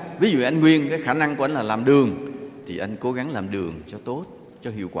của ta, ví dụ anh Nguyên, cái khả năng của anh là làm đường, thì anh cố gắng làm đường cho tốt,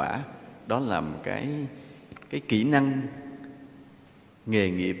 cho hiệu quả. Đó là một cái kỹ năng nghề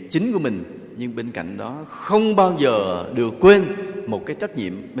nghiệp chính của mình. nhưng bên cạnh đó không bao giờ được quên một cái trách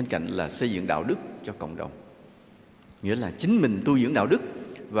nhiệm bên cạnh là xây dựng đạo đức cho cộng đồng. Nghĩa là chính mình tu dưỡng đạo đức,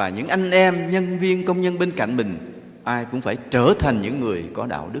 và những anh em, nhân viên, công nhân bên cạnh mình, ai cũng phải trở thành những người có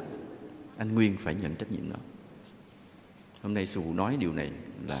đạo đức. Anh Nguyên phải nhận trách nhiệm đó. Hôm nay sư phụ nói điều này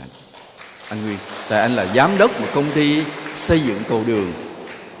là anh Nguyên, tại anh là giám đốc một công ty xây dựng cầu đường,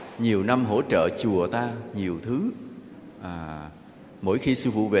 nhiều năm hỗ trợ chùa ta nhiều thứ. Mỗi khi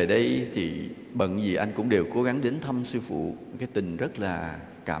sư phụ về đây thì bận gì anh cũng đều cố gắng đến thăm sư phụ, cái tình rất là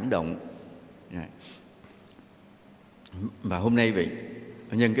cảm động. Và hôm nay vậy,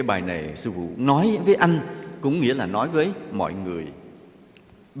 nhân cái bài này sư phụ nói với anh, cũng nghĩa là nói với mọi người.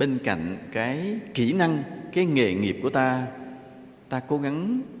 Bên cạnh cái kỹ năng, cái nghề nghiệp của ta cố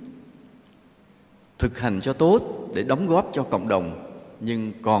gắng thực hành cho tốt để đóng góp cho cộng đồng.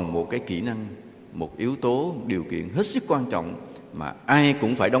 Nhưng còn một cái kỹ năng, một yếu tố, điều kiện hết sức quan trọng mà ai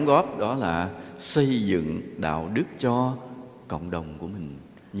cũng phải đóng góp, đó là xây dựng đạo đức cho cộng đồng của mình.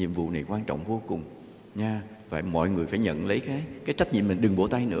 Nhiệm vụ này quan trọng vô cùng nha. Phải mọi người phải nhận lấy cái trách nhiệm mình, đừng vỗ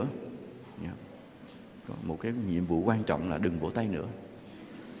tay nữa. Còn một cái nhiệm vụ quan trọng là đừng vỗ tay nữa.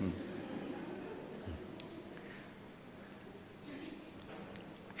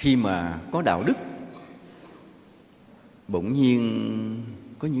 Khi mà có đạo đức, bỗng nhiên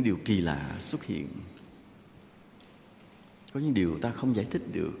có những điều kỳ lạ xuất hiện. Có những điều ta không giải thích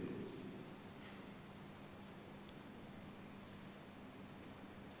được.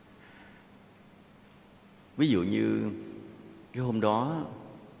 Ví dụ như cái hôm đó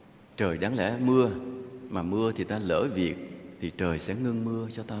trời đáng lẽ mưa, mà mưa thì ta lỡ việc, thì trời sẽ ngưng mưa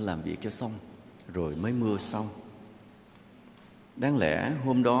cho ta làm việc cho xong, rồi mới mưa xong. Đáng lẽ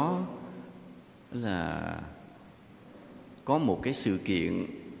hôm đó là có một cái sự kiện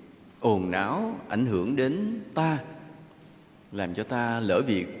ồn ào ảnh hưởng đến ta, làm cho ta lỡ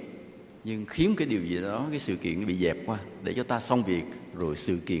việc, nhưng khiến cái điều gì đó, cái sự kiện bị dẹp qua để cho ta xong việc, rồi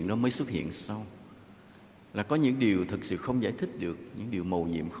sự kiện đó mới xuất hiện sau. Là có những điều thực sự không giải thích được, những điều mầu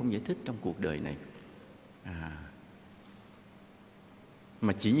nhiệm không giải thích trong cuộc đời này.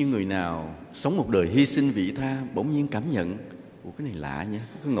 Mà chỉ những người nào sống một đời hy sinh vị tha bỗng nhiên cảm nhận, cái này lạ nha,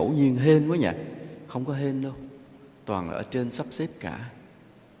 cái ngẫu nhiên hên quá nhỉ. Không có hên đâu, toàn là ở trên sắp xếp cả.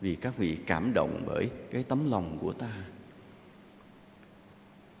 Vì các vị cảm động bởi cái tấm lòng của ta.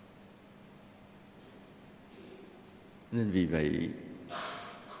 Nên vì vậy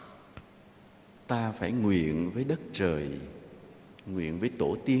ta phải nguyện với đất trời, nguyện với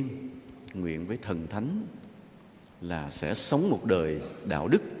tổ tiên, nguyện với thần thánh là sẽ sống một đời đạo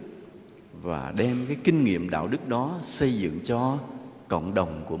đức và đem cái kinh nghiệm đạo đức đó xây dựng cho cộng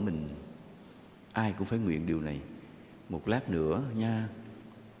đồng của mình. Ai cũng phải nguyện điều này. Một lát nữa nha,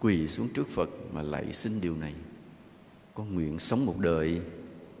 quỳ xuống trước Phật mà lạy xin điều này. Con nguyện sống một đời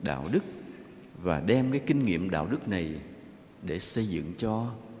đạo đức và đem cái kinh nghiệm đạo đức này để xây dựng cho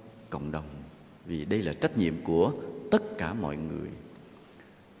cộng đồng. Vì đây là trách nhiệm của tất cả mọi người.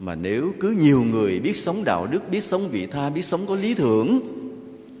 Mà nếu cứ nhiều người biết sống đạo đức, biết sống vị tha, biết sống có lý tưởng,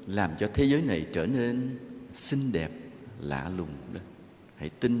 làm cho thế giới này trở nên xinh đẹp, lạ lùng đó. Hãy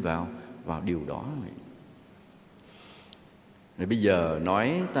tin vào điều đó. Rồi bây giờ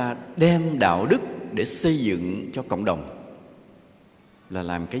nói ta đem đạo đức để xây dựng cho cộng đồng là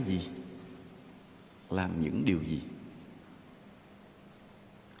làm cái gì? Làm những điều gì?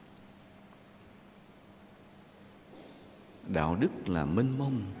 Đạo đức là mênh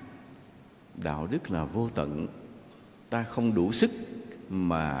mông, đạo đức là vô tận. Ta không đủ sức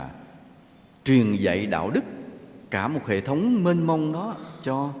mà truyền dạy đạo đức cả một hệ thống mênh mông đó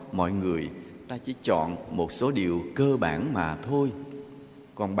cho mọi người. Ta chỉ chọn một số điều cơ bản mà thôi.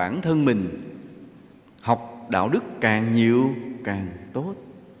 Còn bản thân mình học đạo đức càng nhiều càng tốt.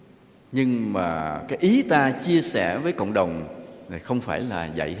 Nhưng mà cái ý ta chia sẻ với cộng đồng này không phải là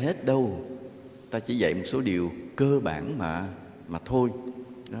dạy hết đâu. Ta chỉ dạy một số điều cơ bản mà thôi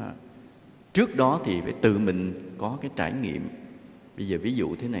đó. Trước đó thì phải tự mình có cái trải nghiệm. Bây giờ ví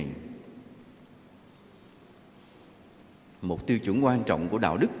dụ thế này. Một tiêu chuẩn quan trọng của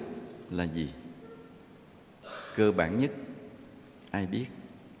đạo đức là gì? Cơ bản nhất, ai biết?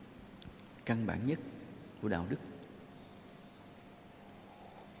 Căn bản nhất của đạo đức.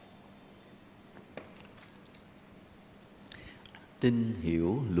 Tin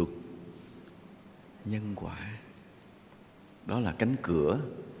hiểu luật nhân quả. Đó là cánh cửa,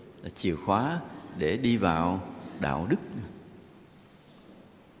 là chìa khóa để đi vào đạo đức.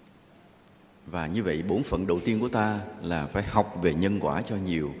 Và như vậy bổn phận đầu tiên của ta là phải học về nhân quả cho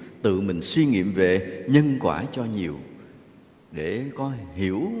nhiều, tự mình suy nghiệm về nhân quả cho nhiều, để có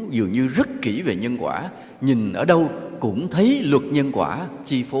hiểu dường như rất kỹ về nhân quả, nhìn ở đâu cũng thấy luật nhân quả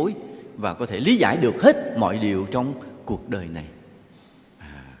chi phối, và có thể lý giải được hết mọi điều trong cuộc đời này.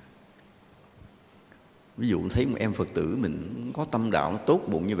 Ví dụ thấy một em Phật tử mình có tâm đạo nó tốt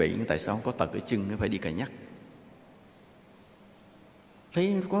bụng như vậy, tại sao có tật ở chân nó phải đi cài nhắc?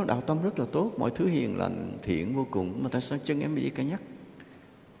 Thấy có đạo tâm rất là tốt, mọi thứ hiền lành thiện vô cùng, mà tại sao chân em bị đi cài nhắc?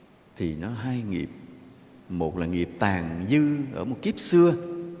 Thì nó hai nghiệp. Một là nghiệp tàn dư ở một kiếp xưa,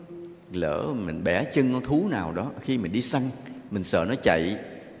 lỡ mình bẻ chân con thú nào đó, khi mình đi săn mình sợ nó chạy,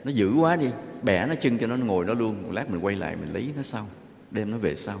 nó dữ quá đi, bẻ nó chân cho nó ngồi đó luôn, một lát mình quay lại mình lấy nó sau, đem nó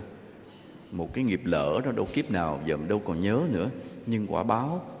về sau. Một cái nghiệp lỡ đó đâu kiếp nào giờ mình đâu còn nhớ nữa, nhưng quả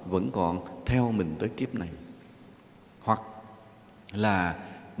báo vẫn còn theo mình tới kiếp này. Hoặc là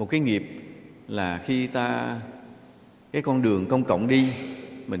một cái nghiệp là khi ta cái con đường công cộng đi,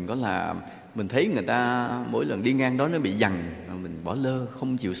 mình có làm, mình thấy người ta mỗi lần đi ngang đó nó bị dằn, mà mình bỏ lơ,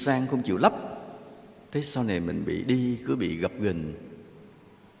 không chịu sang, không chịu lấp. Thế sau này mình bị đi cứ bị gập ghềnh,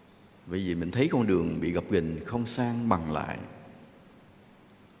 bởi vì mình thấy con đường bị gập ghềnh không sang bằng lại.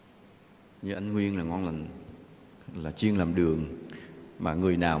 Như anh Nguyên là ngon lành, là chuyên làm đường, mà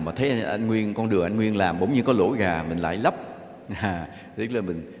người nào mà thấy anh Nguyên, con đường anh Nguyên làm bỗng nhiên có lỗ gà, mình lại lấp, tức là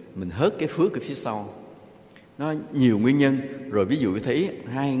mình hớt cái phước ở phía sau. Nó nhiều nguyên nhân. Rồi ví dụ thấy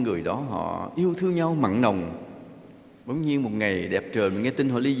hai người đó họ yêu thương nhau mặn nồng, bỗng nhiên một ngày đẹp trời mình nghe tin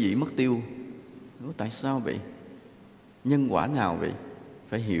họ ly dị mất tiêu. Tại sao vậy? Nhân quả nào vậy?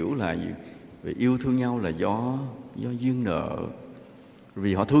 Phải hiểu là gì? Vì yêu thương nhau là do duyên nợ.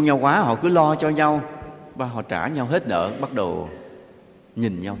 Vì họ thương nhau quá, họ cứ lo cho nhau và họ trả nhau hết nợ, bắt đầu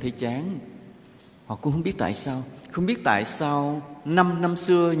nhìn nhau thấy chán. Họ cũng không biết tại sao. Không biết tại sao 5 năm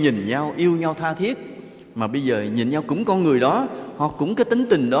xưa nhìn nhau, yêu nhau tha thiết, mà bây giờ nhìn nhau cũng con người đó, họ cũng cái tính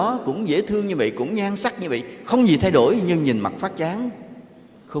tình đó, cũng dễ thương như vậy, cũng nhan sắc như vậy, không gì thay đổi, nhưng nhìn mặt phát chán,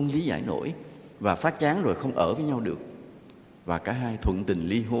 không lý giải nổi. Và phát chán rồi không ở với nhau được, và cả hai thuận tình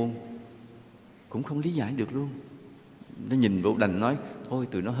ly hôn, cũng không lý giải được luôn. Nó nhìn vô đành nói thôi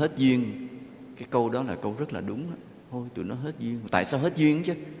tụi nó hết duyên. Cái câu đó là câu rất là đúng đó. Thôi tụi nó hết duyên. Tại sao hết duyên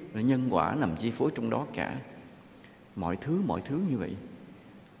chứ? Nhân quả nằm chi phối trong đó cả. Mọi thứ như vậy.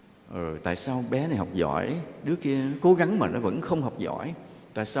 Tại sao bé này học giỏi, đứa kia cố gắng mà nó vẫn không học giỏi?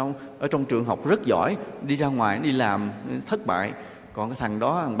 Tại sao ở trong trường học rất giỏi, đi ra ngoài đi làm thất bại? Còn cái thằng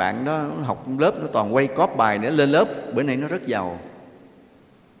đó, thằng bạn đó nó học lớp nó toàn quay cóp bài để lên lớp, bữa nay nó rất giàu.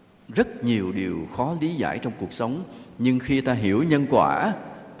 Rất nhiều điều khó lý giải trong cuộc sống, nhưng khi ta hiểu nhân quả,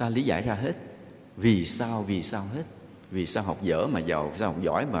 ta lý giải ra hết. Vì sao hết? Vì sao học dở mà giàu, vì sao học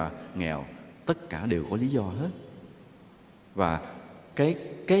giỏi mà nghèo? Tất cả đều có lý do hết. Và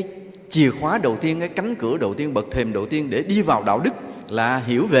cái chìa khóa đầu tiên, cái cánh cửa đầu tiên, bậc thềm đầu tiên để đi vào đạo đức là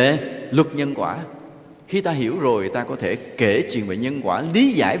hiểu về luật nhân quả. Khi ta hiểu rồi, ta có thể kể chuyện về nhân quả,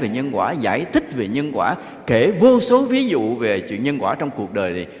 lý giải về nhân quả, giải thích về nhân quả, kể vô số ví dụ về chuyện nhân quả trong cuộc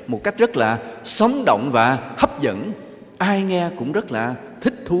đời này một cách rất là sống động và hấp dẫn. Ai nghe cũng rất là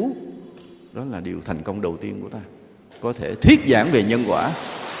thích thú. Đó là điều thành công đầu tiên của ta, có thể thuyết giảng về nhân quả.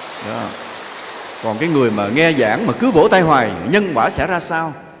 Đó. Còn cái người mà nghe giảng mà cứ vỗ tay hoài, nhân quả sẽ ra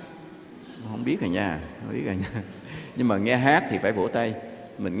sao? Không biết rồi nha, không biết rồi nha. Nhưng mà nghe hát thì phải vỗ tay.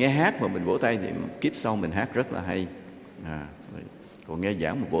 Mình nghe hát mà mình vỗ tay thì kiếp sau mình hát rất là hay. Còn nghe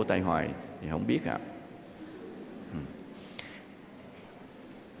giảng mà vỗ tay hoài thì không biết ạ.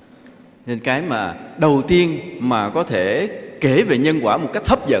 Nên cái mà đầu tiên mà có thể kể về nhân quả một cách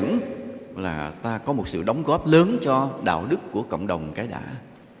hấp dẫn là ta có một sự đóng góp lớn cho đạo đức của cộng đồng cái đã.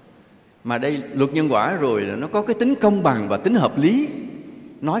 Mà đây luật nhân quả rồi là nó có cái tính công bằng và tính hợp lý,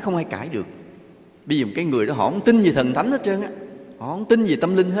 nói không ai cãi được. Bây giờ cái người đó họ không tin gì thần thánh hết trơn á, họ không tin gì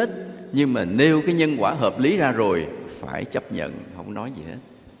tâm linh hết, nhưng mà nêu cái nhân quả hợp lý ra rồi phải chấp nhận, không nói gì hết.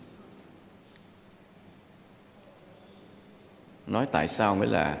 Nói tại sao mới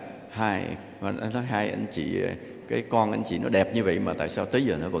là hai anh chị, cái con anh chị nó đẹp như vậy mà tại sao tới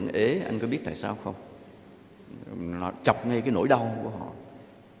giờ nó vẫn ế? Anh có biết tại sao không? Nó chọc ngay cái nỗi đau của họ.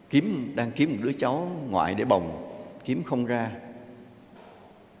 Đang kiếm một đứa cháu ngoại để bồng, kiếm không ra,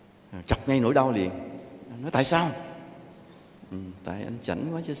 chọc ngay nỗi đau liền. Nói tại sao? Tại anh chảnh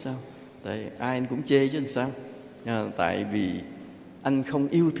quá chứ sao? Tại ai anh cũng chê chứ sao? Tại vì anh không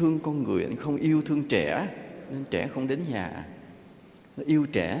yêu thương con người, anh không yêu thương trẻ, nên trẻ không đến nhà. Nó yêu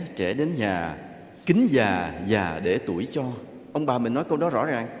trẻ, trẻ đến nhà, kính già, già để tuổi cho. Ông bà mình nói câu đó rõ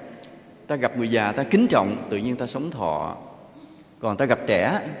ràng. Ta gặp người già ta kính trọng, tự nhiên ta sống thọ. Còn ta gặp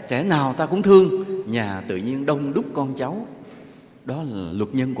trẻ, trẻ nào ta cũng thương, nhà tự nhiên đông đúc con cháu. Đó là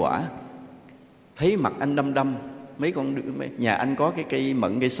luật nhân quả. Thấy mặt anh đăm đăm, nhà anh có cái cây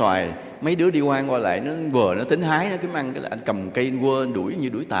mận, cây xoài, mấy đứa đi qua lại nó vừa nó tính hái, nó kiếm ăn, cái là anh cầm cây quơ đuổi như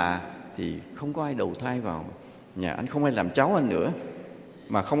đuổi tà, thì không có ai đầu thai vào. Nhà anh không ai làm cháu anh nữa.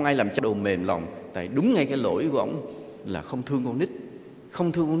 mà không ai làm cho đồ mềm lòng. Tại đúng ngay cái lỗi của ổng là không thương con nít.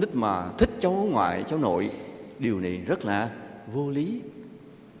 Không thương con nít mà thích cháu ngoại, cháu nội. Điều này rất là vô lý.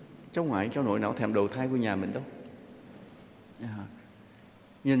 Cháu ngoại, cháu nội nào thèm đầu thai của nhà mình đâu.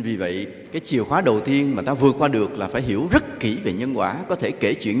 Nên vì vậy, cái chìa khóa đầu tiên mà ta vượt qua được là phải hiểu rất kỹ về nhân quả. Có thể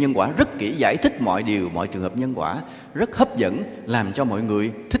kể chuyện nhân quả rất kỹ, giải thích mọi điều, mọi trường hợp nhân quả rất hấp dẫn, làm cho mọi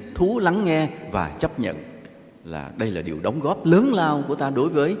người thích thú lắng nghe và chấp nhận. Là đây là điều đóng góp lớn lao của ta đối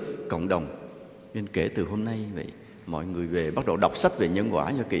với cộng đồng. Nên kể từ hôm nay vậy, mọi người về bắt đầu đọc sách về nhân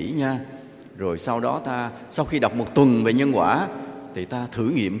quả cho kỹ nha. Rồi sau đó sau khi đọc một tuần về nhân quả thì ta thử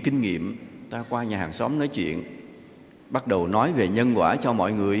nghiệm kinh nghiệm, ta qua nhà hàng xóm nói chuyện, bắt đầu nói về nhân quả cho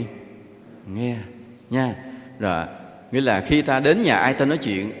mọi người nghe nha. Rồi nghĩa là khi ta đến nhà ai ta nói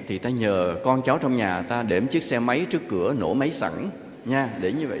chuyện thì ta nhờ con cháu trong nhà ta đệm chiếc xe máy trước cửa, nổ máy sẵn nha,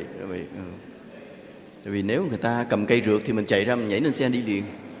 để như vậy. Tại vì nếu người ta cầm cây rượt thì mình chạy ra, mình nhảy lên xe đi liền.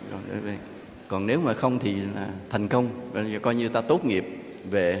 Còn nếu mà không thì là thành công, coi như ta tốt nghiệp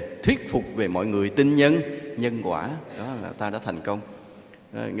về thuyết phục về mọi người tin nhân quả, đó là ta đã thành công.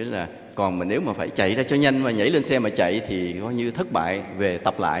 Đó, nghĩa là còn mà nếu mà phải chạy ra cho nhanh mà nhảy lên xe mà chạy thì coi như thất bại. Về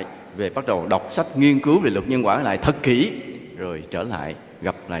tập lại, về bắt đầu đọc sách nghiên cứu về luật nhân quả lại thật kỹ, rồi trở lại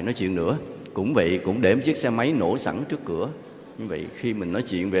gặp lại nói chuyện nữa. Cũng vậy, cũng để một chiếc xe máy nổ sẵn trước cửa. Như vậy khi mình nói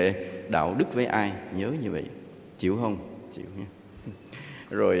chuyện về đạo đức với ai, nhớ như vậy. Chịu không? Chịu nha.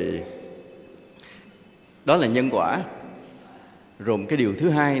 Rồi đó là nhân quả. Rồi cái điều thứ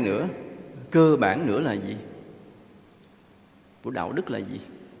hai nữa, cơ bản nữa là gì? Của đạo đức là gì?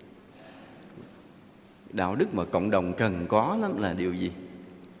 Đạo đức mà cộng đồng cần có lắm là điều gì?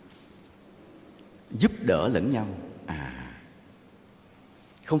 Giúp đỡ lẫn nhau.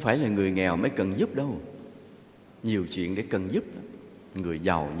 Không phải là người nghèo mới cần giúp đâu. Nhiều chuyện để cần giúp. Người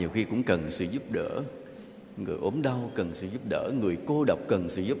giàu nhiều khi cũng cần sự giúp đỡ. Người ốm đau cần sự giúp đỡ. Người cô độc cần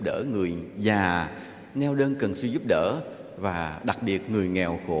sự giúp đỡ. Người già neo đơn cần sự giúp đỡ. Và đặc biệt người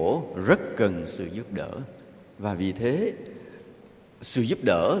nghèo khổ rất cần sự giúp đỡ. Và vì thế sự giúp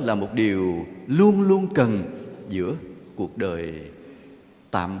đỡ là một điều luôn luôn cần giữa cuộc đời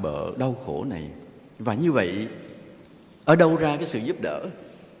tạm bợ đau khổ này. Và như vậy, ở đâu ra cái sự giúp đỡ?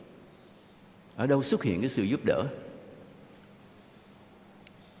 Ở đâu xuất hiện cái sự giúp đỡ?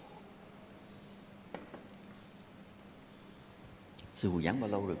 Sư phụ giảng bao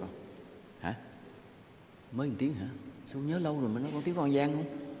lâu rồi con? Hả? Mới 1 tiếng hả? Sao nhớ lâu rồi mà nói con tiếng con gian không?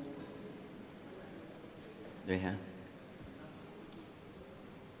 Vậy hả?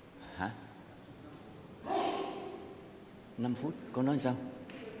 Hả? 5 phút, con nói sao?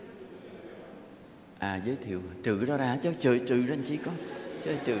 Giới thiệu, trừ cái đó ra chứ, trừ ra chi con?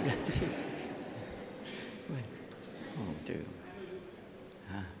 Chứ trừ ra chi? Trừ.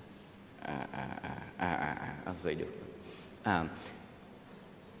 Vậy được.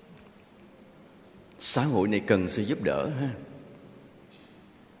 Xã hội này cần sự giúp đỡ ha.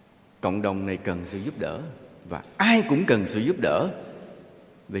 Cộng đồng này cần sự giúp đỡ. Và ai cũng cần sự giúp đỡ.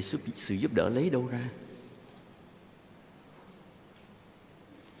 Vậy sự giúp đỡ lấy đâu ra?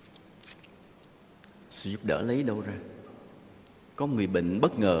 Sự giúp đỡ lấy đâu ra? Có người bệnh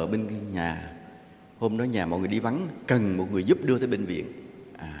bất ngờ bên nhà. Hôm đó nhà mọi người đi vắng, cần một người giúp đưa tới bệnh viện.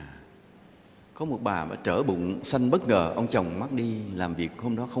 Có một bà mà trở bụng xanh bất ngờ, ông chồng mất đi làm việc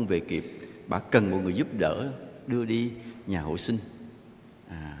hôm đó không về kịp. Bà cần một người giúp đỡ đưa đi nhà hộ sinh.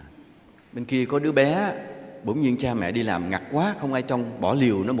 Bên kia có đứa bé, bỗng nhiên cha mẹ đi làm ngặt quá, không ai trông, bỏ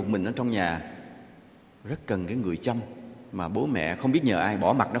liều nó một mình ở trong nhà. Rất cần cái người chăm, mà bố mẹ không biết nhờ ai,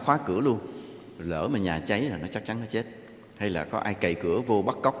 bỏ mặt nó khóa cửa luôn. Lỡ mà nhà cháy là nó chắc chắn nó chết. Hay là có ai cày cửa vô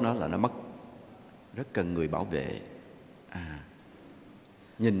bắt cóc nó là nó mất. Rất cần người bảo vệ.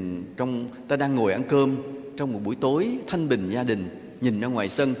 Nhìn ta đang ngồi ăn cơm trong một buổi tối thanh bình gia đình, nhìn ra ngoài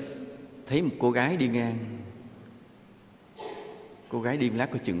sân thấy một cô gái đi ngang. Cô gái đi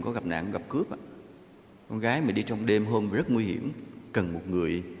lát có chừng có gặp nạn, gặp cướp. Con gái mà đi trong đêm hôm rất nguy hiểm, cần một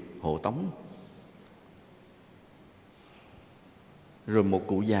người hộ tống. Rồi một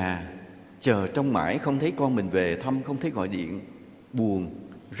cụ già chờ trông mãi không thấy con mình về thăm, không thấy gọi điện, buồn,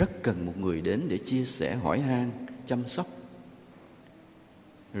 rất cần một người đến để chia sẻ, hỏi han, chăm sóc.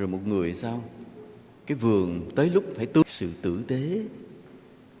 Rồi một người sao? Cái vườn tới lúc phải tưới sự tử tế,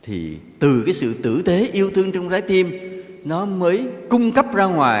 thì từ cái sự tử tế yêu thương trong trái tim nó mới cung cấp ra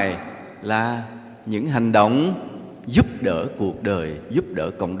ngoài là những hành động giúp đỡ cuộc đời, giúp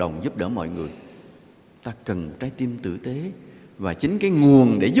đỡ cộng đồng, giúp đỡ mọi người. Ta cần một trái tim tử tế. Và chính cái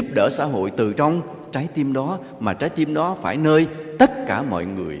nguồn để giúp đỡ xã hội từ trong trái tim đó, mà trái tim đó phải nơi tất cả mọi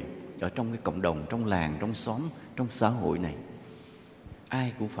người ở trong cái cộng đồng, trong làng, trong xóm, trong xã hội này.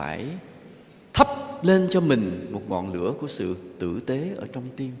 Ai cũng phải thắp lên cho mình một ngọn lửa của sự tử tế ở trong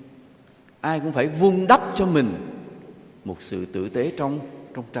tim. Ai cũng phải vun đắp cho mình một sự tử tế trong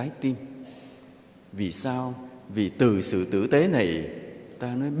trái tim. Vì sao? Vì từ sự tử tế này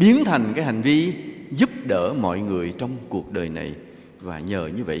ta nó biến thành cái hành vi giúp đỡ mọi người trong cuộc đời này. Và nhờ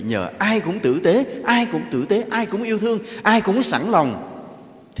như vậy, nhờ ai cũng tử tế, ai cũng tử tế, ai cũng yêu thương, ai cũng sẵn lòng,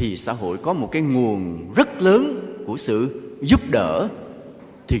 thì xã hội có một cái nguồn rất lớn của sự giúp đỡ.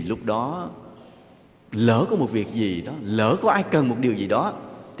 Thì lúc đó lỡ có một việc gì đó, lỡ có ai cần một điều gì đó,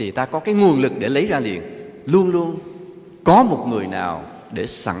 thì ta có cái nguồn lực để lấy ra liền. Luôn luôn có một người nào để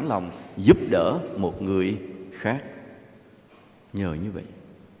sẵn lòng giúp đỡ một người khác. Nhờ như vậy.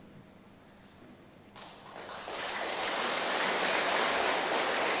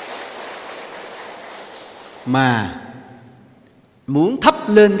 Mà muốn thắp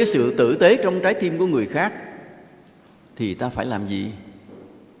lên cái sự tử tế trong trái tim của người khác thì ta phải làm gì?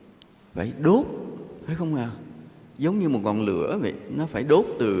 Phải đốt, phải không nào? Giống như một ngọn lửa vậy, nó phải đốt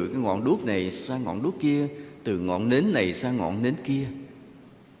từ cái ngọn đuốc này sang ngọn đuốc kia, từ ngọn nến này sang ngọn nến kia.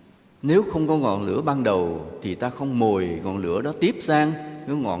 Nếu không có ngọn lửa ban đầu thì ta không mồi ngọn lửa đó tiếp sang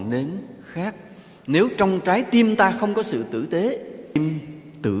cái ngọn nến khác. Nếu trong trái tim ta không có sự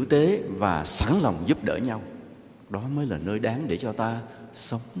tử tế và sẵn lòng giúp đỡ nhau, đó mới là nơi đáng để cho ta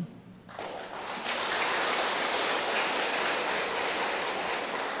sống.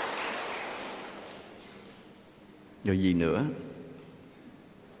 Rồi gì nữa?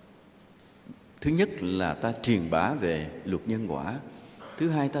 Thứ nhất là ta truyền bá về luật nhân quả. Thứ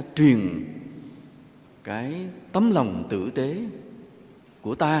hai, ta truyền cái tấm lòng tử tế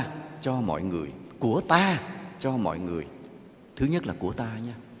của ta cho mọi người. Của ta cho mọi người. Thứ nhất là của ta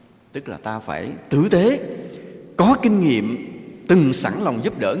nha. Tức là ta phải tử tế, có kinh nghiệm, từng sẵn lòng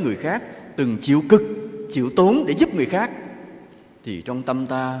giúp đỡ người khác, từng chịu cực, chịu tốn để giúp người khác. Thì trong tâm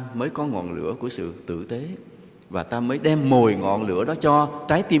ta mới có ngọn lửa của sự tử tế. Và ta mới đem mồi ngọn lửa đó cho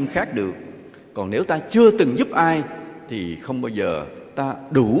trái tim khác được. Còn nếu ta chưa từng giúp ai thì không bao giờ ta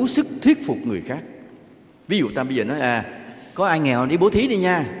đủ sức thuyết phục người khác. Ví dụ ta bây giờ nói có ai nghèo đi bố thí đi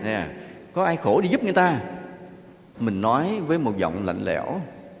nha, có ai khổ đi giúp người ta. Mình nói với một giọng lạnh lẽo,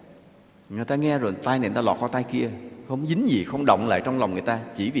 người ta nghe rồi tay này người ta lọt qua tay kia, không dính gì, không động lại trong lòng người ta.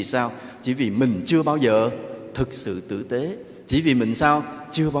 Chỉ vì sao? Chỉ vì mình chưa bao giờ thực sự tử tế. Chỉ vì mình sao?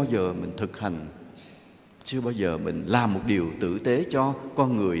 Chưa bao giờ mình thực hành, chưa bao giờ mình làm một điều tử tế cho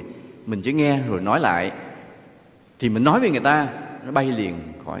con người. Mình chỉ nghe rồi nói lại, thì mình nói với người ta, nó bay liền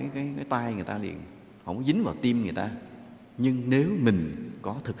khỏi cái tay người ta liền, không dính vào tim người ta. Nhưng nếu mình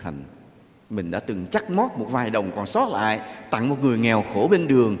có thực hành, mình đã từng chắc mót một vài đồng còn sót lại, tặng một người nghèo khổ bên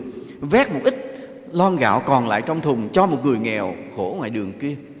đường, vét một ít lon gạo còn lại trong thùng cho một người nghèo khổ ngoài đường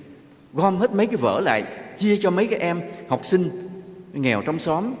kia, gom hết mấy cái vở lại chia cho mấy cái em học sinh nghèo trong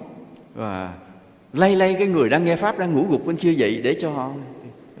xóm, và lay cái người đang nghe pháp đang ngủ gục bên kia dậy để cho họ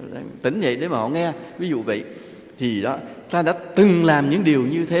tỉnh dậy để mà họ nghe. Ví dụ vậy. Thì đó, ta đã từng làm những điều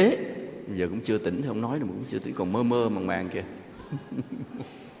như thế. Giờ cũng chưa tỉnh thì không nói đâu, cũng chưa tỉnh, còn mơ màng kìa.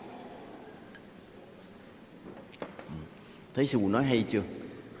 Thấy sư phụ nói hay chưa?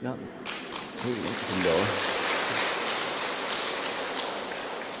 Đó, thấy trình độ.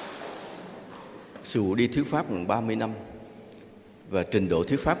 Sư phụ đi thuyết pháp gần 30 năm. Và trình độ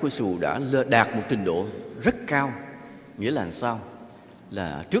thuyết pháp của sư phụ đã đạt một trình độ rất cao. Nghĩa là sao?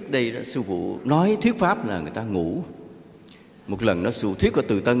 Là trước đây đó, sư phụ nói thuyết pháp là người ta ngủ. Một lần đó sư phụ thuyết ở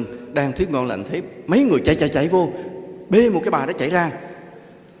Từ Tân, đang thuyết ngon lành, thấy mấy người chạy vô, bê một cái bà đó chạy ra.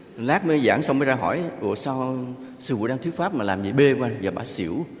 Lát mới giảng xong mới ra hỏi, ủa sao sư phụ đang thuyết pháp mà làm gì bê qua? Và bà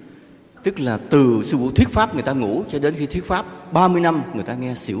xỉu. Tức là từ sư phụ thuyết pháp người ta ngủ, cho đến khi thuyết pháp 30 năm người ta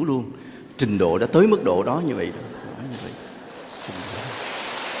nghe xỉu luôn. Trình độ đã tới mức độ đó như vậy đó.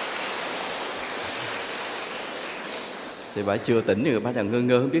 Thì bà chưa tỉnh thì bà đang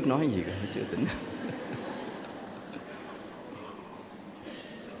ngơ không biết nói gì cả, chưa tỉnh.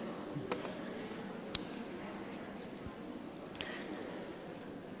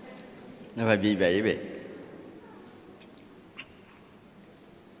 Và vì vậy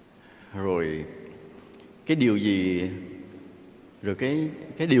rồi cái điều gì, rồi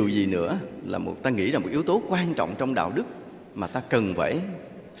cái điều gì nữa là ta nghĩ là một yếu tố quan trọng trong đạo đức mà ta cần phải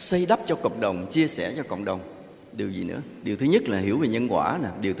xây đắp cho cộng đồng, chia sẻ cho cộng đồng. Điều gì nữa? Điều thứ nhất là hiểu về nhân quả nè.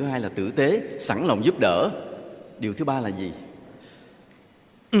 Điều thứ hai là tử tế, sẵn lòng giúp đỡ. Điều thứ ba là gì?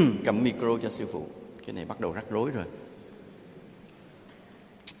 Cầm micro cho sư phụ. Cái này bắt đầu rắc rối rồi.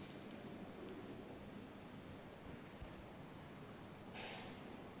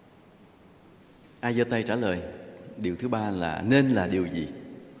 Ai giơ tay trả lời? Điều thứ ba là nên là điều gì?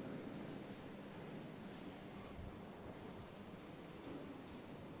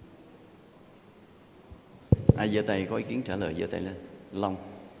 Ai giơ tay có ý kiến trả lời giơ tay lên. Long.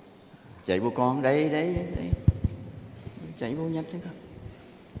 Chạy vô con, đấy. Chạy vô nhanh thế con.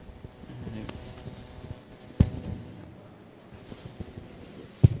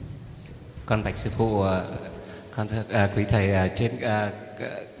 Con bạch sư phụ, con thưa quý thầy, trên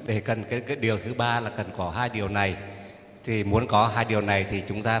để cần cái điều thứ ba là cần có hai điều này. Thì muốn có hai điều này thì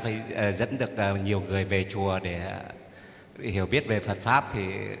chúng ta phải dẫn được nhiều người về chùa để hiểu biết về Phật pháp thì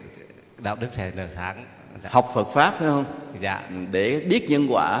đạo đức sẽ nở sáng. Dạ. Học Phật pháp phải không? Dạ. Để biết nhân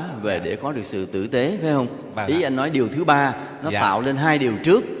quả về để có được sự tử tế phải không? Vâng Ý ạ. anh nói điều thứ ba nó Dạ. tạo lên hai điều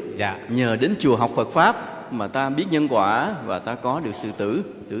trước. Dạ. Nhờ đến chùa học Phật pháp mà ta biết nhân quả và ta có được sự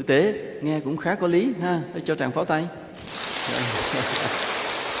tử tế. Nghe cũng khá có lý ha. Cho tràng pháo tay.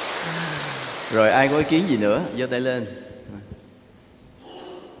 Rồi ai có ý kiến gì nữa giơ tay lên.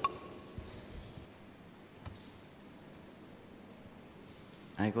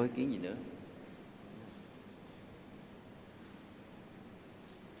 Ai có ý kiến gì nữa?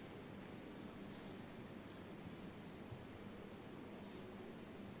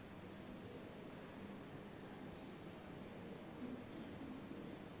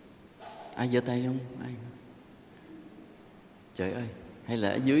 Ai giơ tay không? Ai? Trời ơi, hay là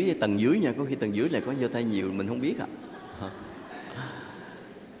ở dưới tầng dưới nha, có khi tầng dưới lại có giơ tay nhiều mình không biết ạ.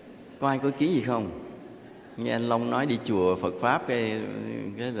 Có ai có ý kiến gì không? Nghe anh Long nói đi chùa Phật pháp cái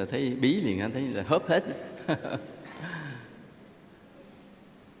là thấy bí liền, anh thấy là hớp hết.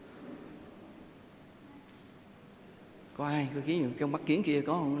 Có ai có ý kiến gì? Cái mắt kiến kia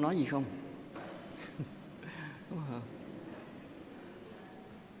có không nói gì không?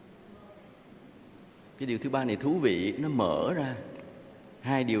 Cái điều thứ ba này thú vị, nó mở ra.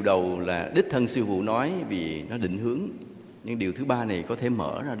 Hai điều đầu là đích thân sư phụ nói vì nó định hướng. Nhưng điều thứ ba này có thể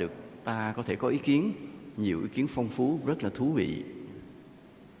mở ra được. Ta có thể có ý kiến, nhiều ý kiến phong phú, rất là thú vị.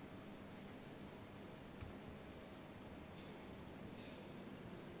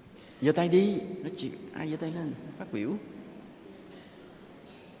 Giơ tay đi, nói chuyện. Ai giơ tay lên, phát biểu.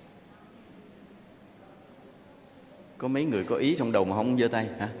 Có mấy người có ý trong đầu mà không giơ tay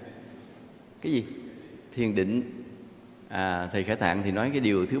hả? Cái gì? Thiền định. Thầy Khải Tạng thì nói cái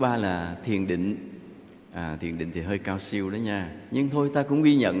điều thứ ba là thiền định. Thiền định thì hơi cao siêu đó nha. Nhưng thôi ta cũng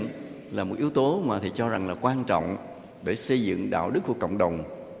ghi nhận là một yếu tố mà thầy cho rằng là quan trọng để xây dựng đạo đức của cộng đồng.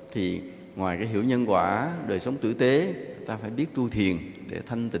 Thì ngoài cái hiểu nhân quả, đời sống tử tế, ta phải biết tu thiền để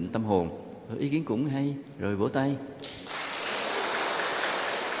thanh tịnh tâm hồn. Ý kiến cũng hay. Rồi vỗ tay.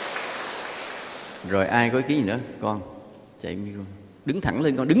 Rồi ai có ý kiến gì nữa? Con chạy micro. Đứng thẳng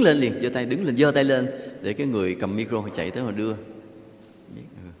lên con, đứng lên liền, giơ tay, đứng lên, giơ tay lên để cái người cầm micro chạy tới mà đưa.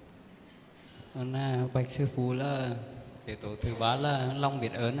 Con bạch sư phụ là cái tổ thứ ba là lòng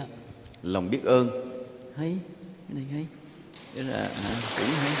biết ơn ạ. Lòng biết ơn. Hay, cái này hay. Tức là cũng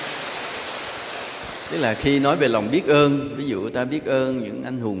hay. Tức là khi nói về lòng biết ơn, ví dụ ta biết ơn những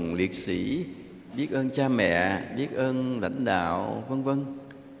anh hùng liệt sĩ, biết ơn cha mẹ, biết ơn lãnh đạo, vân vân,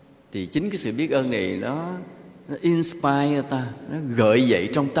 thì chính cái sự biết ơn này nó inspire ta, nó gợi dậy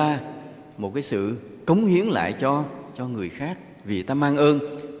trong ta một cái sự cống hiến lại cho người khác. Vì ta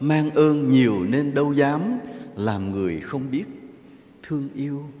mang ơn nhiều nên đâu dám làm người không biết thương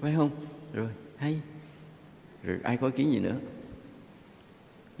yêu, phải không? Rồi, hay. Rồi ai có ý kiến gì nữa?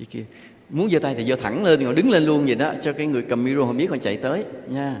 Cái kia muốn giơ tay thì giơ thẳng lên, rồi đứng lên luôn vậy đó, cho cái người cầm micro họ biết họ chạy tới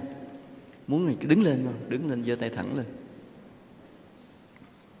nha. Muốn này đứng lên thôi, đứng lên giơ tay thẳng lên.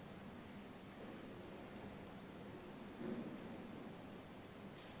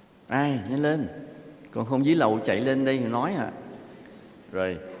 Ai nhanh lên, còn không dưới lầu chạy lên đây nói hả?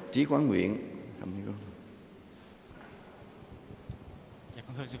 Rồi Trí Quán Nguyện cầm micro. Dạ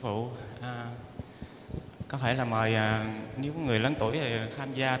con thưa sư phụ, có thể là mời nếu có người lớn tuổi thì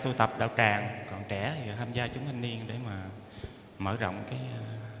tham gia tu tập đạo tràng, còn trẻ thì tham gia chúng thanh niên để mà mở rộng cái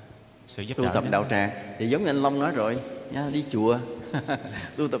sự giúp đỡ. Tu tập đạo tràng thì giống như anh Long nói rồi nha, đi chùa.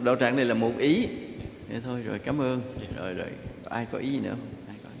 Tu tập đạo tràng này là một ý. Vậy thôi, rồi cảm ơn. Rồi ai có ý gì nữa?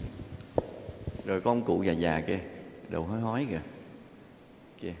 Ai có ý? Rồi có ông cụ già già kia, đầu hói hói kìa.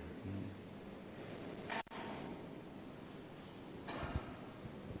 Kìa.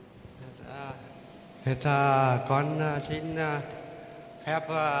 Con xin phép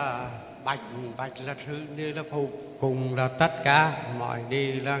bạch là sư như là phụ cùng là tất cả mọi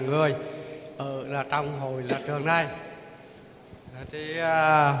đi là người ở là trong hội là trường này. Thì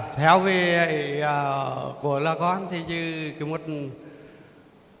theo cái ý của là con thì như cái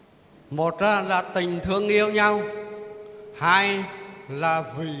một là tình thương yêu nhau, hai là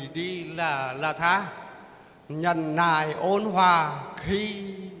vì đi là tha, nhận nại ôn hòa,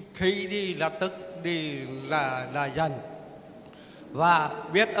 khi đi là tức, đi là dần. và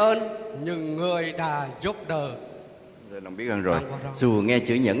biết ơn những người đã giúp đỡ. Rồi, lòng biết ơn rồi. Dù nghe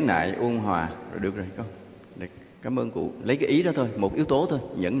chữ nhẫn nại ôn hòa rồi, được rồi con. Được. Cảm ơn cụ. Lấy cái ý đó thôi, một yếu tố thôi,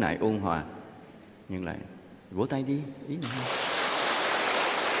 nhẫn nại ôn hòa. Nhưng lại vỗ tay đi, ý này.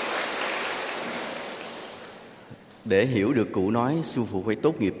 Để hiểu được cụ nói sư phụ phải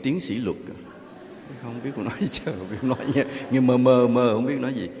tốt nghiệp tiến sĩ luật. Không biết cụ nói gì chứ, không biết nói nha, nhưng mơ không biết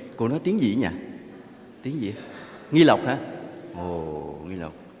nói gì. Cụ nói tiếng gì nhỉ? Tiếng gì? Nghi Lộc hả? Ồ, Nghi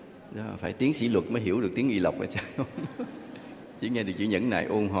Lộc. Đó, phải tiến sĩ luật mới hiểu được tiếng Nghi Lộc rồi chứ. Chỉ nghe được chữ nhẫn nại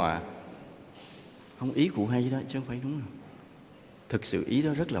ôn hòa. Không, ý cụ hay đó chứ không phải đúng đâu. Thực sự ý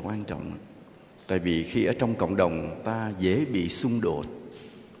đó rất là quan trọng. Tại vì khi ở trong cộng đồng ta dễ bị xung đột,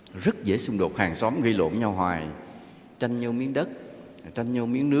 rất dễ xung đột, hàng xóm gây lộn nhau hoài, tranh nhau miếng đất, tranh nhau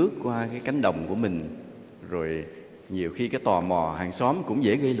miếng nước qua cái cánh đồng của mình. Rồi nhiều khi cái tò mò hàng xóm cũng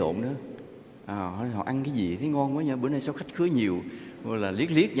dễ gây lộn nữa. Họ ăn cái gì thấy ngon quá nha, bữa nay sao khách khứa nhiều, hoặc là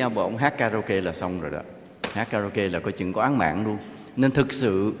liếc nhau bọn hát karaoke là xong rồi đó. Hát karaoke là coi chừng có án mạng luôn. Nên thực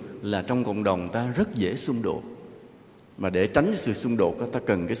sự là trong cộng đồng ta rất dễ xung đột. Mà để tránh cái sự xung đột đó, ta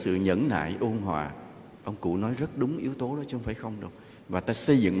cần cái sự nhẫn nại ôn hòa. Ông cụ nói rất đúng yếu tố đó chứ không phải không đâu. Và ta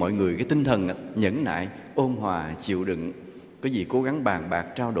xây dựng mọi người cái tinh thần nhẫn nại, ôn hòa, chịu đựng. Có gì cố gắng bàn bạc,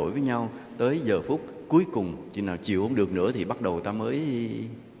 trao đổi với nhau. Tới giờ phút cuối cùng, chừng nào chịu không được nữa thì bắt đầu ta mới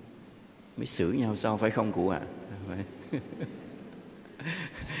xử nhau sau, phải không cụ ạ?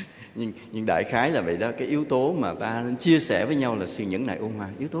 Nhưng đại khái là vậy đó. Cái yếu tố mà ta nên chia sẻ với nhau là sự nhẫn nại ôn hòa.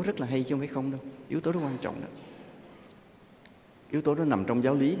 Yếu tố rất là hay chứ không phải không đâu. Yếu tố rất quan trọng đó. Yếu tố đó nằm trong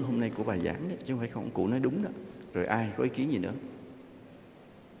giáo lý mà hôm nay của bài giảng đấy, chứ không phải không. Cụ nói đúng đó. Rồi ai có ý kiến gì nữa?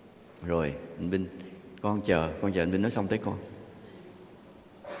 Rồi, anh Vinh, con chờ anh Vinh nói xong tới con.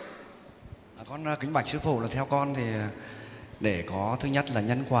 Con kính bạch sư phụ là theo con thì để có thứ nhất là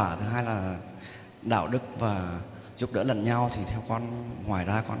nhân quả, thứ hai là đạo đức và giúp đỡ lẫn nhau, thì theo con ngoài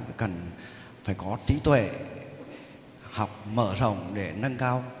ra con cần phải có trí tuệ, học mở rộng để nâng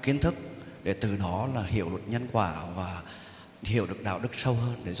cao kiến thức, để từ đó là hiểu được nhân quả và hiểu được đạo đức sâu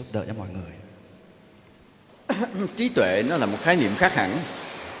hơn để giúp đỡ cho mọi người. Trí tuệ nó là một khái niệm khác hẳn.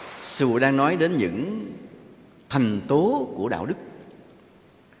 Sư phụ đang nói đến những thành tố của đạo đức.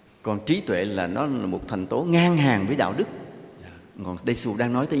 Còn trí tuệ là nó là một thành tố ngang hàng với đạo đức. Còn đây sư phụ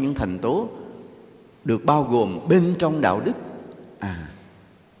đang nói tới những thành tố được bao gồm bên trong đạo đức.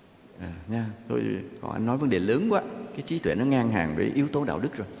 Nha. Thôi, còn anh nói vấn đề lớn quá. Cái trí tuệ nó ngang hàng với yếu tố đạo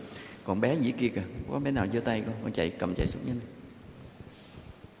đức rồi. Còn bé gì kia kìa, có bé nào giơ tay không? Con cầm chạy xuống nhanh.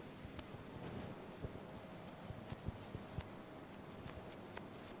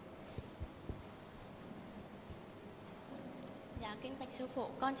 Dạ, kính bạch sư phụ,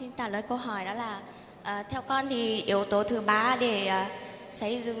 con xin trả lời câu hỏi đó là theo con thì yếu tố thứ ba để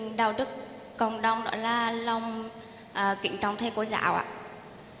xây dựng đạo đức cộng đồng đó là lòng kính trọng thầy cô giáo ạ.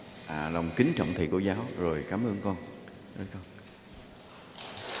 Lòng kính trọng thầy cô giáo. Rồi, cảm ơn con. Rồi con.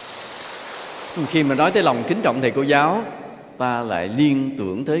 Khi mà nói tới lòng kính trọng thầy cô giáo, ta lại liên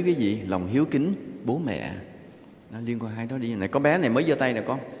tưởng tới cái gì? Lòng hiếu kính bố mẹ. Nó liên quan hai đó đi. Này, có bé này mới giơ tay nè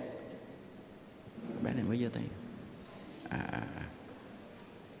con. Bé này mới giơ tay.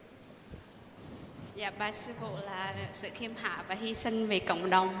 Dạ, bạch sư phụ là sự khiêm hạ và hy sinh vì cộng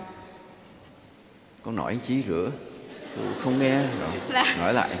đồng. Con nói chí rửa. Không nghe rồi.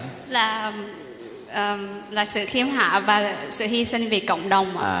 Nói lại. Là sự khiêm hạ và sự hy sinh vì cộng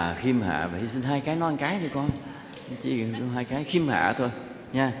đồng ạ. Khiêm hạ và hy sinh, hai cái, nói một cái thôi con. Chỉ hai cái, khiêm hạ thôi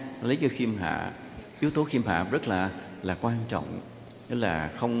nha. Lấy cái khiêm hạ. Yếu tố khiêm hạ rất là quan trọng. Tức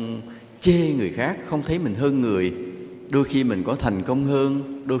là không chê người khác, không thấy mình hơn người. Đôi khi mình có thành công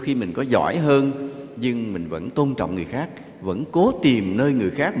hơn, đôi khi mình có giỏi hơn, nhưng mình vẫn tôn trọng người khác, vẫn cố tìm nơi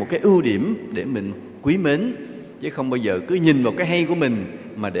người khác một cái ưu điểm để mình quý mến, chứ không bao giờ cứ nhìn vào cái hay của mình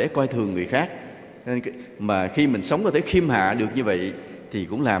mà để coi thường người khác. Nên mà khi mình sống có thể khiêm hạ được như vậy thì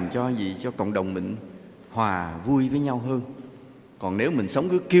cũng làm cho cho cộng đồng mình hòa vui với nhau hơn. Còn nếu mình sống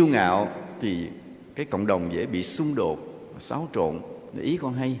cứ kiêu ngạo thì cái cộng đồng dễ bị xung đột, xáo trộn. Ý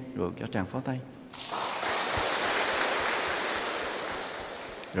con hay. Rồi cho tràng pháo tay.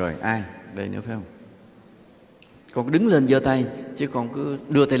 Rồi ai? Đây nữa phải không? Con đứng lên giơ tay, chứ con cứ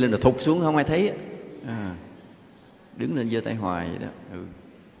đưa tay lên rồi thụt xuống không ai thấy. Đứng lên giơ tay hoài vậy đó.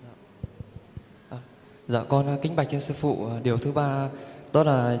 Dạ, con kính bạch trên sư phụ. Điều thứ ba đó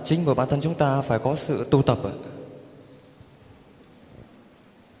là chính của bản thân chúng ta phải có sự tu tập ạ.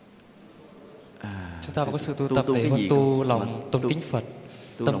 Chúng ta phải có sự tu tập để tu lòng tôn kính Phật,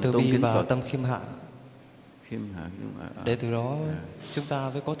 tâm từ bi và tâm khiêm hạ. Để từ đó chúng ta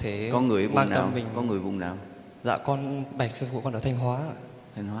mới có thể Có người vùng nào? mình. Có người vùng nào? Dạ, con bạch sư phụ, con ở Thanh Hóa.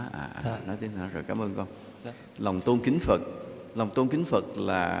 Thanh Hóa. Dạ. Nói tiếng nào rồi, cảm ơn con. Dạ. Lòng tôn kính Phật Lòng tôn kính Phật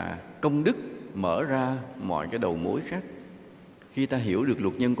là công đức mở ra mọi cái đầu mối khác. Khi ta hiểu được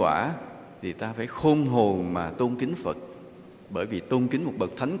luật nhân quả thì ta phải khôn hồn mà tôn kính Phật. Bởi vì tôn kính một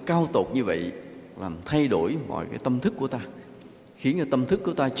bậc thánh cao tột như vậy làm thay đổi mọi cái tâm thức của ta, khiến cho tâm thức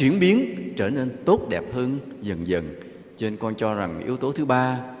của ta chuyển biến trở nên tốt đẹp hơn dần dần. Cho nên con cho rằng yếu tố thứ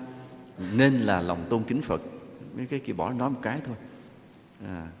ba nên là lòng tôn kính Phật. Mấy cái kia bỏ nói một cái thôi.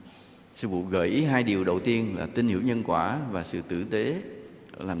 Sư phụ gợi ý 2 điều đầu tiên là tin hiểu nhân quả và sự tử tế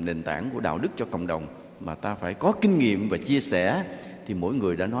làm nền tảng của đạo đức cho cộng đồng, mà ta phải có kinh nghiệm và chia sẻ. Thì mỗi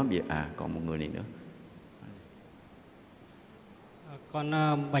người đã nói về còn một người này nữa. Con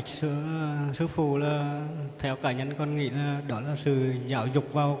bạch sư phụ là theo cá nhân con nghĩ là đó là sự giáo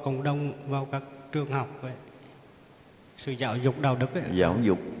dục vào cộng đồng, vào các trường học vậy. Sự giáo dục đạo đức ấy. Giáo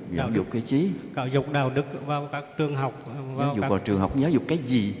dục cái chí? Giáo dục đạo đức vào các trường học. Giáo dục vào trường học, giáo dục cái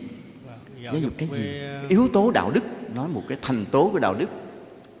gì? Giáo dục cái gì? Yếu tố đạo đức, nói một cái thành tố của đạo đức.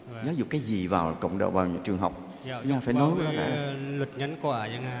 Giáo dục cái gì vào cộng đồng, vào trường học? Phải nói cái đó đã. Luật nhân quả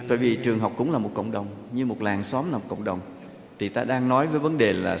chẳng hạn. Tại vì trường học cũng là một cộng đồng, như một làng xóm là một cộng đồng. Thì ta đang nói với vấn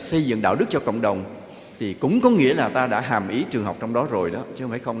đề là xây dựng đạo đức cho cộng đồng, thì cũng có nghĩa là ta đã hàm ý trường học trong đó rồi đó, chứ không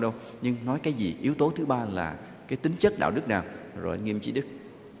phải không đâu. Nhưng nói cái gì? Yếu tố thứ ba là cái tính chất đạo đức nào? Rồi Nghiêm Chí Đức,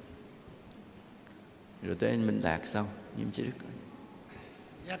 rồi tới anh Minh Đạt sau. Nghiêm Chí Đức.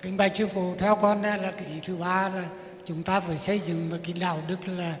 Dạ, kính bạch sư phụ, theo con là cái ý thứ ba là chúng ta phải xây dựng một cái đạo đức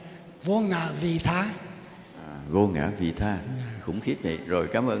là vô ngã vị tha. Vô ngã vị tha, khủng khiếp vậy. Rồi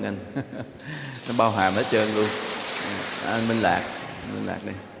cảm ơn anh. Nó bao hàm hết trơn luôn. Anh Minh Lạc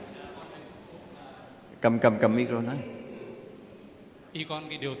đây. Cầm micro nói. Ý con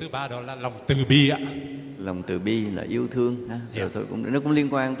cái điều thứ ba đó là lòng từ bi ạ. Lòng từ bi là yêu thương ha. Rồi thôi nó cũng liên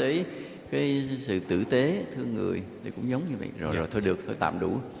quan tới cái sự tử tế, thương người, thì cũng giống như vậy. Rồi thôi được, thôi tạm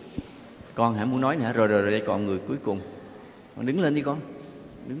đủ. Con hả, muốn nói nữa? Rồi đây còn người cuối cùng. Con đứng lên đi con.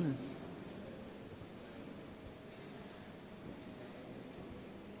 Đứng lên.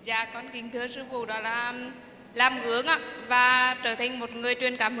 Dạ, con kính thưa sư phụ, đó là làm gương ạ, và trở thành một người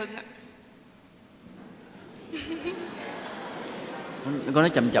truyền cảm hứng ạ. Con nói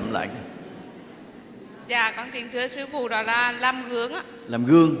chậm lại. Dạ, con kính thưa sư phụ, đó là làm gương ạ. Làm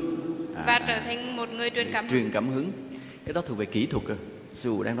gương và trở thành một người truyền cảm hứng. Truyền cảm hứng. Cái đó thuộc về kỹ thuật rồi.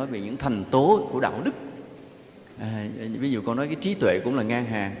 Sư phụ đang nói về những thành tố của đạo đức. Ví dụ con nói cái trí tuệ cũng là ngang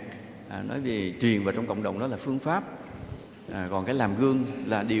hàng. Nói về truyền vào trong cộng đồng đó là phương pháp. Còn cái làm gương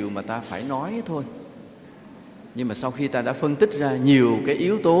là điều mà ta phải nói thôi. Nhưng mà sau khi ta đã phân tích ra nhiều cái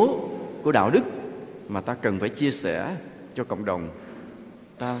yếu tố của đạo đức mà ta cần phải chia sẻ cho cộng đồng,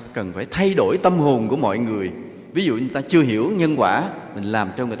 ta cần phải thay đổi tâm hồn của mọi người. Ví dụ như ta chưa hiểu nhân quả, mình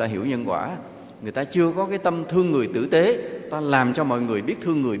làm cho người ta hiểu nhân quả. Người ta chưa có cái tâm thương người tử tế, ta làm cho mọi người biết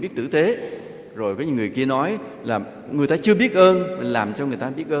thương người, biết tử tế. Rồi có những người kia nói là người ta chưa biết ơn, mình làm cho người ta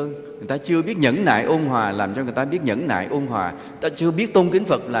biết ơn. Người ta chưa biết nhẫn nại ôn hòa, làm cho người ta biết nhẫn nại ôn hòa. Ta chưa biết tôn kính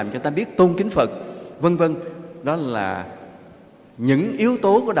Phật, làm cho ta biết tôn kính Phật, vân vân. Đó là những yếu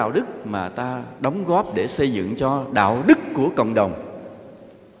tố của đạo đức mà ta đóng góp để xây dựng cho đạo đức của cộng đồng.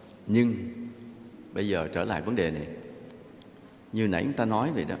 Nhưng bây giờ trở lại vấn đề này, như nãy chúng ta nói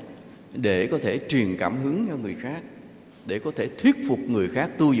vậy đó, để có thể truyền cảm hứng cho người khác, để có thể thuyết phục người khác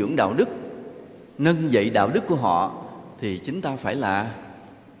tu dưỡng đạo đức, nâng dậy đạo đức của họ, thì chúng ta phải là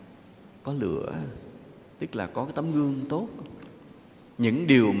có lửa, tức là có cái tấm gương tốt. Những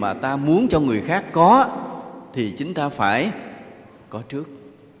điều mà ta muốn cho người khác có thì chúng ta phải có trước.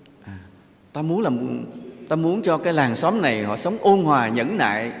 Ta muốn cho cái làng xóm này họ sống ôn hòa, nhẫn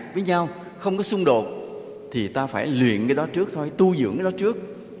nại với nhau, không có xung đột, thì ta phải luyện cái đó trước thôi, tu dưỡng cái đó trước.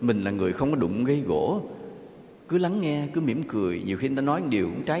 Mình là người không có đụng gây gỗ, cứ lắng nghe, cứ mỉm cười. Nhiều khi người ta nói một điều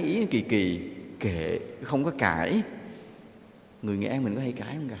cũng trái ý, kỳ kỳ, kệ, không có cãi. Người Nghệ An mình có hay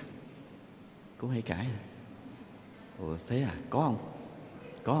cãi không cả? Cũng hay cãi. Ủa thế à? Có không?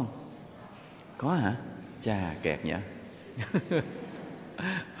 Có không? Có hả? Chà, kẹt nhỉ?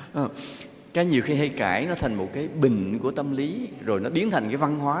 Cái nhiều khi hay cãi nó thành một cái bình của tâm lý, rồi nó biến thành cái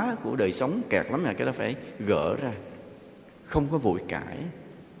văn hóa của đời sống, kẹt lắm là cái đó phải gỡ ra. Không có vội cãi.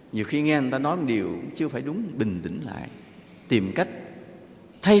 Nhiều khi nghe người ta nói một điều chưa phải đúng, bình tĩnh lại, tìm cách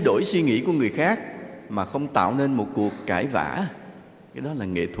thay đổi suy nghĩ của người khác mà không tạo nên một cuộc cãi vã. Cái đó là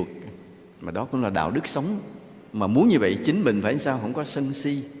nghệ thuật, mà đó cũng là đạo đức sống. Mà muốn như vậy chính mình phải sao? Không có sân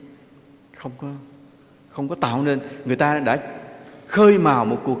si, không có tạo nên. Người ta đã khơi mào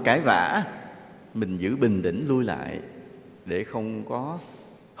một cuộc cãi vã, mình giữ bình tĩnh lui lại để không có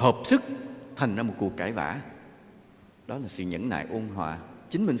hợp sức thành ra một cuộc cãi vã. Đó là sự nhẫn nại ôn hòa.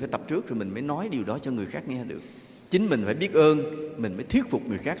 Chính mình phải tập trước rồi mình mới nói điều đó cho người khác nghe được. Chính mình phải biết ơn, mình mới thuyết phục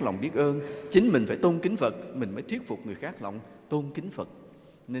người khác lòng biết ơn. Chính mình phải tôn kính Phật, mình mới thuyết phục người khác lòng tôn kính Phật.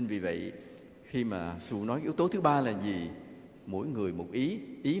 Nên vì vậy khi mà sư phụ nói yếu tố thứ ba là gì? Mỗi người một ý,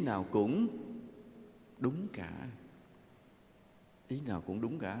 ý nào cũng đúng cả. Ý nào cũng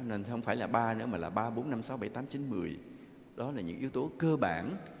đúng cả. Nên không phải là 3 nữa mà là 3, 4, 5, 6, 7, 8, 9, 10. Đó là những yếu tố cơ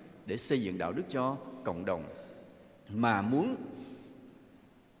bản để xây dựng đạo đức cho cộng đồng. Mà muốn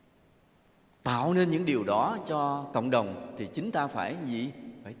tạo nên những điều đó cho cộng đồng thì chính ta phải gì?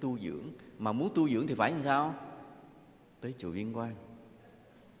 Phải tu dưỡng. Mà muốn tu dưỡng thì phải làm sao? Tới chùa Viên Quang.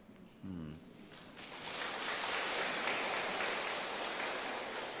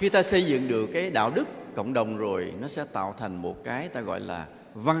 Khi ta xây dựng được cái đạo đức cộng đồng rồi, nó sẽ tạo thành một cái ta gọi là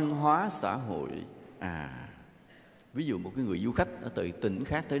văn hóa xã hội. Ví dụ một cái người du khách ở từ tỉnh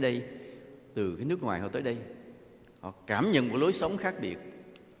khác tới đây, từ cái nước ngoài họ tới đây, họ cảm nhận một lối sống khác biệt,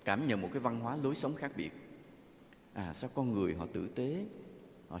 cảm nhận một cái văn hóa lối sống khác biệt. Sao con người họ tử tế,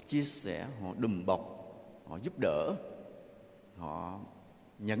 họ chia sẻ, họ đùm bọc, họ giúp đỡ, họ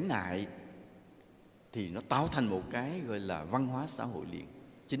nhẫn nại, thì nó tạo thành một cái gọi là văn hóa xã hội liền.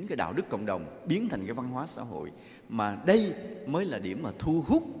 Chính cái đạo đức cộng đồng biến thành cái văn hóa xã hội. Mà đây mới là điểm mà thu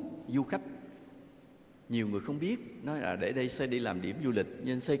hút du khách. Nhiều người không biết, nói là để đây xây đi làm điểm du lịch,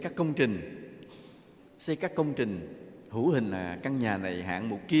 nên xây các công trình hữu hình là căn nhà này hạng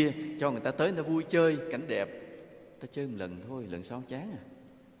mục kia, cho người ta tới người ta vui chơi, cảnh đẹp. Ta chơi một lần thôi, lần sau chán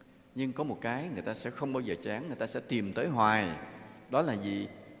Nhưng có một cái người ta sẽ không bao giờ chán, người ta sẽ tìm tới hoài. Đó là gì?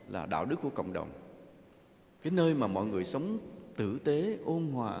 Là đạo đức của cộng đồng. Cái nơi mà mọi người sống tử tế, ôn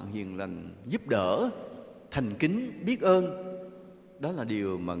hòa, hiền lành, giúp đỡ, thành kính, biết ơn. Đó là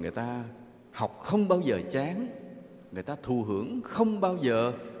điều mà người ta học không bao giờ chán, người ta thụ hưởng không bao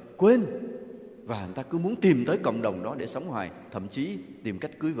giờ quên. Và người ta cứ muốn tìm tới cộng đồng đó để sống hoài. Thậm chí tìm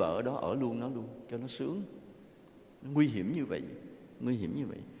cách cưới vợ ở đó, ở luôn nó luôn, cho nó sướng. Nó nguy hiểm như vậy.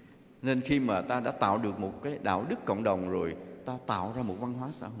 Nên khi mà ta đã tạo được một cái đạo đức cộng đồng rồi, ta tạo ra một văn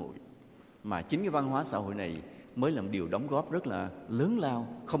hóa xã hội. Mà chính cái văn hóa xã hội này mới là một điều đóng góp rất là lớn lao.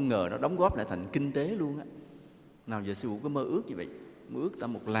 Không ngờ nó đóng góp lại thành kinh tế luôn á. Nào giờ sư phụ có mơ ước như vậy, mơ ước ta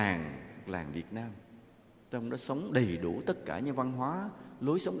một làng Việt Nam, trong đó sống đầy đủ tất cả những văn hóa,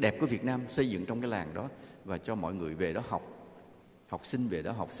 lối sống đẹp của Việt Nam xây dựng trong cái làng đó, và cho mọi người về đó học. Học sinh về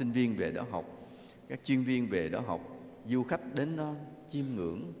đó học, sinh viên về đó học, các chuyên viên về đó học, du khách đến đó chiêm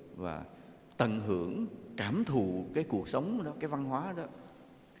ngưỡng và tận hưởng, cảm thụ cái cuộc sống đó, cái văn hóa đó.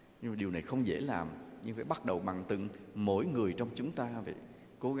 Nhưng mà điều này không dễ làm, nhưng phải bắt đầu bằng từng mỗi người trong chúng ta vậy.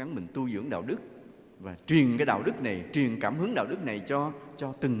 Cố gắng mình tu dưỡng đạo đức và truyền cái đạo đức này, truyền cảm hứng đạo đức này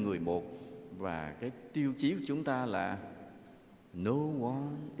cho từng người một. Và cái tiêu chí của chúng ta là no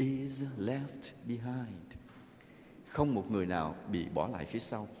one is left behind. Không một người nào bị bỏ lại phía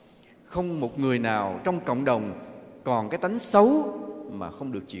sau. Không một người nào trong cộng đồng còn cái tánh xấu mà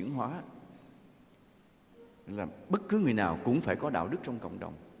không được chuyển hóa. Là bất cứ người nào cũng phải có đạo đức trong cộng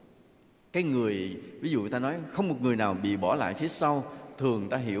đồng. Cái người, ví dụ người ta nói không một người nào bị bỏ lại phía sau, thường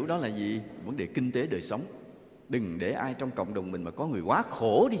ta hiểu đó là gì? Vấn đề kinh tế đời sống. Đừng để ai trong cộng đồng mình mà có người quá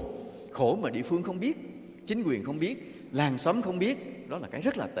khổ đi. Khổ mà địa phương không biết, chính quyền không biết, làng xóm không biết. Đó là cái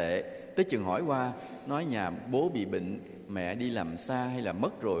rất là tệ. Tới chừng hỏi qua, nói nhà bố bị bệnh, mẹ đi làm xa hay là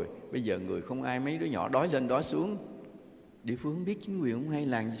mất rồi, bây giờ người không ai, mấy đứa nhỏ đói lên đói xuống. Địa phương không biết, chính quyền không hay,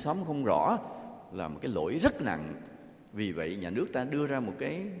 làng xóm không rõ, là một cái lỗi rất nặng. Vì vậy nhà nước ta đưa ra một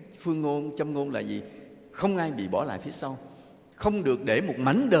cái phương ngôn, châm ngôn là gì? Không ai bị bỏ lại phía sau. Không được để một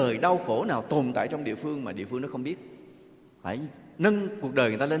mảnh đời đau khổ nào tồn tại trong địa phương mà địa phương nó không biết. Phải nâng cuộc đời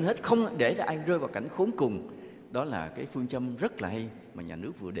người ta lên hết, không để ai rơi vào cảnh khốn cùng. Đó là cái phương châm rất là hay mà nhà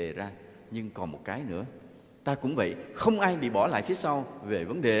nước vừa đề ra. Nhưng còn một cái nữa, ta cũng vậy, không ai bị bỏ lại phía sau về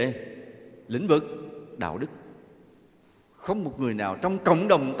vấn đề lĩnh vực đạo đức. Không một người nào trong cộng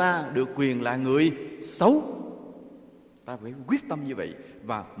đồng ta được quyền là người xấu. Ta phải quyết tâm như vậy.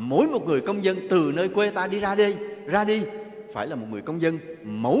 Và mỗi một người công dân từ nơi quê ta đi ra đi phải là một người công dân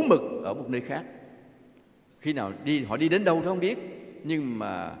mẫu mực ở một nơi khác. Khi nào đi, họ đi đến đâu đó không biết, nhưng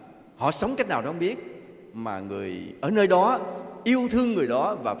mà họ sống cách nào đó không biết, mà người ở nơi đó yêu thương người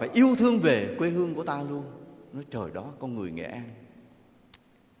đó và phải yêu thương về quê hương của ta luôn. Nói trời đó, con người Nghệ An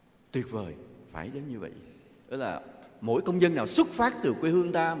tuyệt vời, phải đến như vậy. Đó là mỗi công dân nào xuất phát từ quê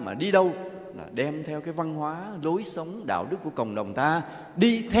hương ta mà đi đâu là đem theo cái văn hóa, lối sống, đạo đức của cộng đồng ta,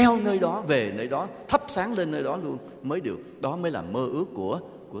 đi theo nơi đó, về nơi đó, thắp sáng lên nơi đó luôn mới được. Đó mới là mơ ước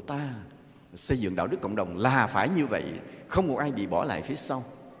của ta. Xây dựng đạo đức cộng đồng là phải như vậy, không một ai bị bỏ lại phía sau.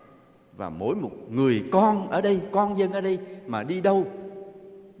 Và mỗi một người con ở đây, con dân ở đây mà đi đâu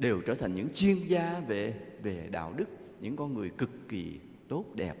đều trở thành những chuyên gia về đạo đức, những con người cực kỳ tốt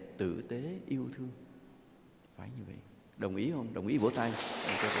đẹp, tử tế, yêu thương. Phải như vậy. Đồng ý không? Đồng ý vỗ tay.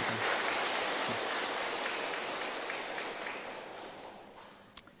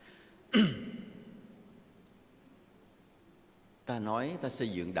 ta nói ta xây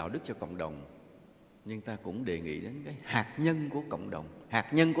dựng đạo đức cho cộng đồng, nhưng ta cũng đề nghị đến cái hạt nhân của cộng đồng.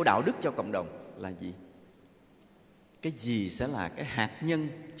 Hạt nhân của đạo đức cho cộng đồng là gì? Cái gì sẽ là cái hạt nhân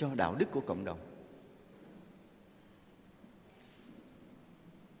cho đạo đức của cộng đồng?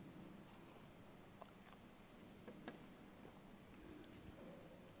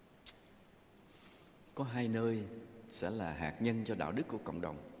 Có hai nơi sẽ là hạt nhân cho đạo đức của cộng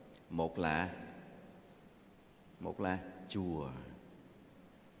đồng. Một là chùa.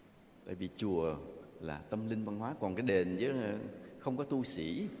 Tại vì chùa là tâm linh văn hóa, còn cái đền với không có tu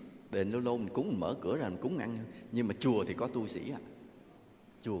sĩ. Đền lâu lâu mình cúng, mình mở cửa ra mình cúng ăn, nhưng mà chùa thì có tu sĩ.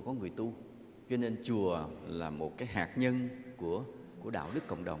 Chùa có người tu, cho nên chùa là một cái hạt nhân của đạo đức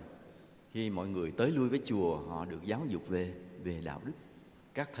cộng đồng. Khi mọi người tới lui với chùa, họ được giáo dục về đạo đức.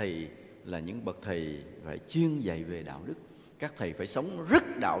 Các thầy là những bậc thầy phải chuyên dạy về đạo đức. Các thầy phải sống rất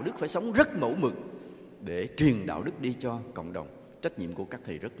đạo đức, phải sống rất mẫu mực để truyền đạo đức đi cho cộng đồng. Trách nhiệm của các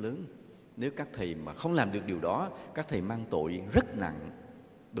thầy rất lớn. Nếu các thầy mà không làm được điều đó, các thầy mang tội rất nặng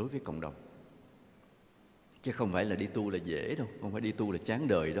đối với cộng đồng. Chứ không phải là đi tu là dễ đâu, không phải đi tu là chán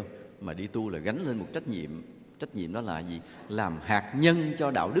đời đâu, mà đi tu là gánh lên một trách nhiệm. Trách nhiệm đó là gì? Làm hạt nhân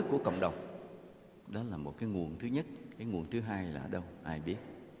cho đạo đức của cộng đồng. Đó là một cái nguồn thứ nhất. Cái nguồn thứ hai là ở đâu? Ai biết?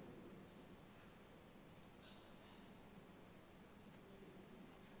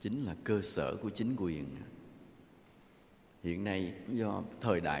 Chính là cơ sở của chính quyền. Hiện nay do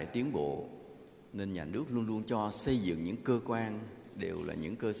thời đại tiến bộ nên nhà nước luôn luôn cho xây dựng những cơ quan đều là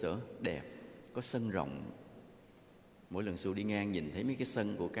những cơ sở đẹp, có sân rộng. Mỗi lần Xu đi ngang nhìn thấy mấy cái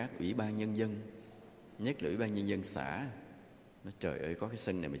sân của các ủy ban nhân dân, nhất là ủy ban nhân dân xã, nó trời ơi, có cái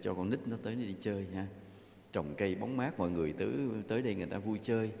sân này mà cho con nít nó tới đi chơi ha. Trồng cây bóng mát, mọi người tới đây người ta vui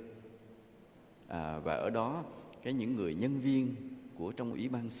chơi. Và ở đó những người nhân viên của trong ủy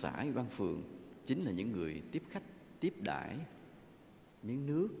ban xã, ủy ban phường chính là những người tiếp khách, tiếp đãi, miếng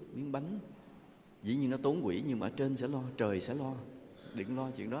nước, miếng bánh. Dĩ nhiên nó tốn quỹ, nhưng mà ở trên sẽ lo, trời sẽ lo, đừng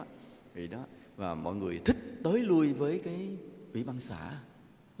lo chuyện đó. Vì đó, và mọi người thích tới lui với cái ủy ban xã,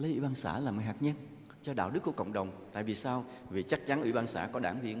 lấy ủy ban xã làm hạt nhân cho đạo đức của cộng đồng. Tại vì sao? Vì chắc chắn ủy ban xã có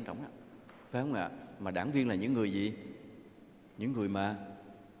đảng viên trong đó, phải không ạ? Mà đảng viên là những người gì? Những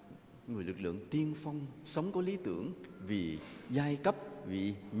người lực lượng tiên phong, sống có lý tưởng vì giai cấp,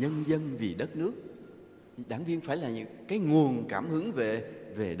 vì nhân dân, vì đất nước. Đảng viên phải là những cái nguồn cảm hứng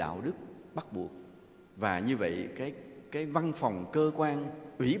về đạo đức bắt buộc. Và như vậy cái văn phòng, cơ quan,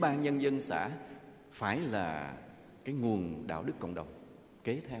 ủy ban nhân dân xã phải là cái nguồn đạo đức cộng đồng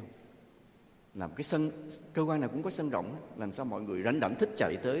kế theo. Làm cái sân, cơ quan nào cũng có sân rộng, làm sao mọi người rảnh rảnh thích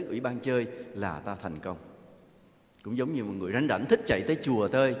chạy tới ủy ban chơi là ta thành công. Cũng giống như mọi người rảnh rảnh thích chạy tới chùa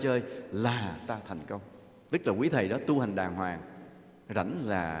chơi là ta thành công. Tức là quý thầy đó tu hành đàng hoàng. Rảnh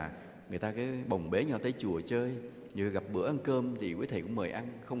là người ta cái bồng bế nhau tới chùa chơi, vừa gặp bữa ăn cơm thì quý thầy cũng mời ăn,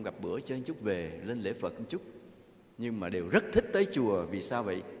 không gặp bữa chơi một chút về lên lễ Phật một chút. Nhưng mà đều rất thích tới chùa. Vì sao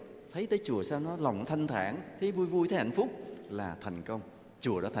vậy? Thấy tới chùa sao nó lòng thanh thản, thấy vui vui, thấy hạnh phúc là thành công.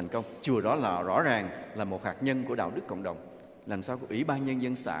 Chùa đó thành công. Chùa đó là rõ ràng là một hạt nhân của đạo đức cộng đồng. Làm sao có ủy ban nhân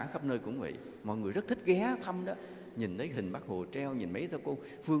dân xã khắp nơi cũng vậy. Mọi người rất thích ghé thăm đó. Nhìn thấy hình Bác Hồ treo, nhìn mấy cô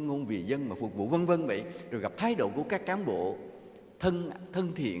phương ngôn vì dân mà phục vụ vân vân vậy. Rồi gặp thái độ của các cán bộ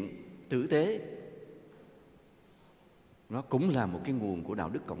thân thiện, tử tế. Nó cũng là một cái nguồn của đạo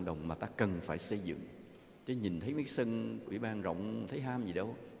đức cộng đồng mà ta cần phải xây dựng. Chứ nhìn thấy mấy cái sân ủy ban rộng thấy ham gì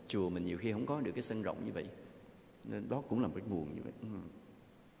đâu. Chùa mình nhiều khi không có được cái sân rộng như vậy. Nên đó cũng là một cái nguồn như vậy.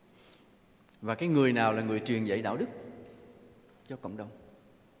 Và cái người nào là người truyền dạy đạo đức cho cộng đồng?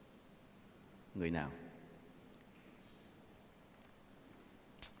 Người nào?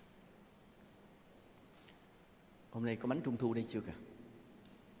 Hôm nay có bánh trung thu đây chưa cả?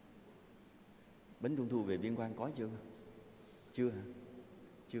 Bánh trung thu về Biên Quan có chưa? Chưa hả?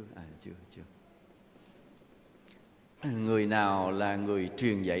 Chưa, chưa. Người nào là người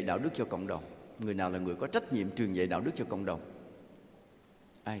truyền dạy đạo đức cho cộng đồng? Người nào là người có trách nhiệm truyền dạy đạo đức cho cộng đồng?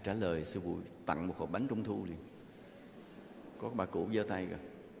 Ai trả lời sư phụ tặng một hộp bánh trung thu liền? Có bà cụ giơ tay kìa.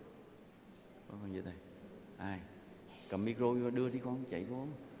 Có con giơ tay. Ai? Cầm micro vô đưa đi con, chạy vô.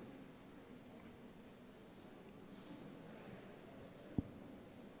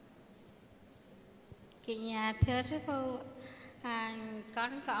 Kính thưa sư phụ,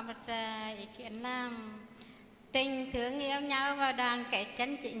 con có một ý kiến là tình thương yêu nhau và đoàn kết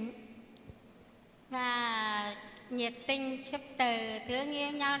chân chính và nhiệt tình giúp đỡ thương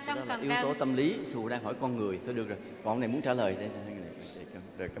yêu nhau trong cộng đồng. Yếu tố tâm lý. Sư đang hỏi con người. Thôi được rồi, bọn này muốn trả lời đây.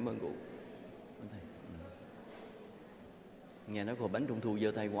 Rồi, cảm ơn cụ. Nghe nói có bánh trung thu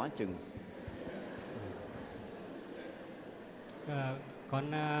giơ tay quá chừng.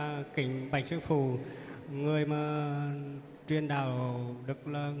 Con kính bạch sư phụ, người mà truyền đạo đức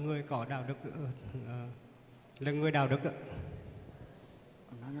là người có đạo đức, là người đạo đức ạ.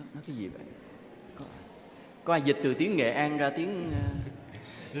 Nói cái gì vậy? Có ai dịch từ tiếng Nghệ An ra tiếng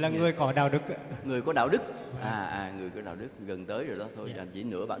là người có đạo đức ạ. Người có đạo đức. Người có đạo đức, gần tới rồi đó thôi. Chỉ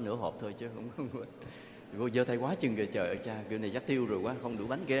nửa hộp thôi chứ không. Cô giơ tay quá chừng kìa, trời ơi cha, kiểu này chắc tiêu rồi quá, không đủ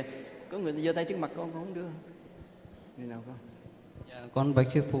bánh kia. Có người giơ tay trước mặt con không đưa. Người nào không? Dạ, con bạch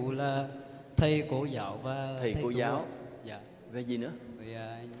sư phụ là thầy cô giáo và thầy cô giáo. Dạ. Về gì nữa?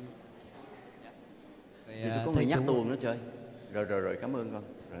 Thì tôi có người nhắc tuồng nữa trời. Rồi cảm ơn con.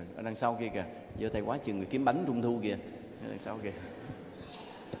 Rồi ở đằng sau kia kìa, giơ tay quá chừng người kiếm bánh trung thu kìa, ở đằng sau kìa.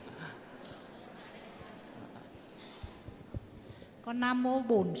 Con Nam Mô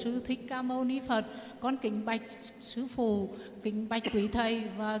Bổn Sư Thích Ca Mâu Ni Phật. Con kính bạch sư phụ, kính bạch quý thầy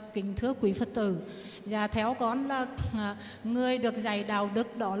và kính thưa quý Phật tử. Và theo con là người được dạy đạo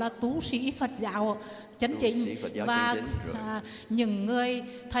đức đó là tu sĩ Phật giáo chân chính, và những người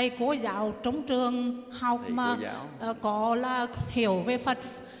thầy cô giáo trong trường học mà có là hiểu về Phật,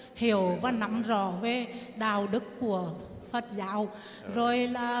 hiểu và nắm rõ về đạo đức của Phật giáo, rồi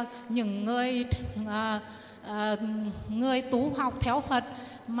là những người tu học theo Phật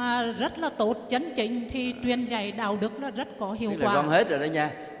mà rất là tốt chân chính thì truyền dạy đạo đức là rất có hiệu quả. Là gom hết rồi đó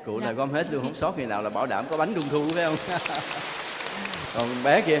nha, cụ là gom hết luôn, không sót khi nào, là bảo đảm có bánh trung thu phải không? Còn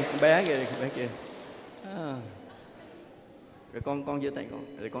bé kia, rồi con giơ tay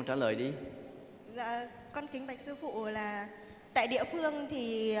rồi con trả lời đi. Dạ, con kính bạch sư phụ là tại địa phương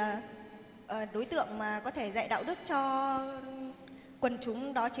thì đối tượng mà có thể dạy đạo đức cho quần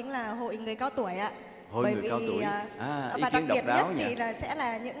chúng đó chính là hội người cao tuổi ạ. Hội người cao tuổi. Và đặc biệt nhất thì là sẽ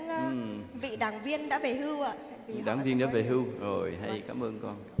là những vị đảng viên đã về hưu ạ. Đảng viên đã về hưu rồi, hay cảm ơn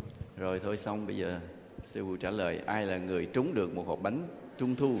con. Rồi thôi xong, bây giờ sư phụ trả lời ai là người trúng được một hộp bánh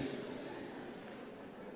trung thu.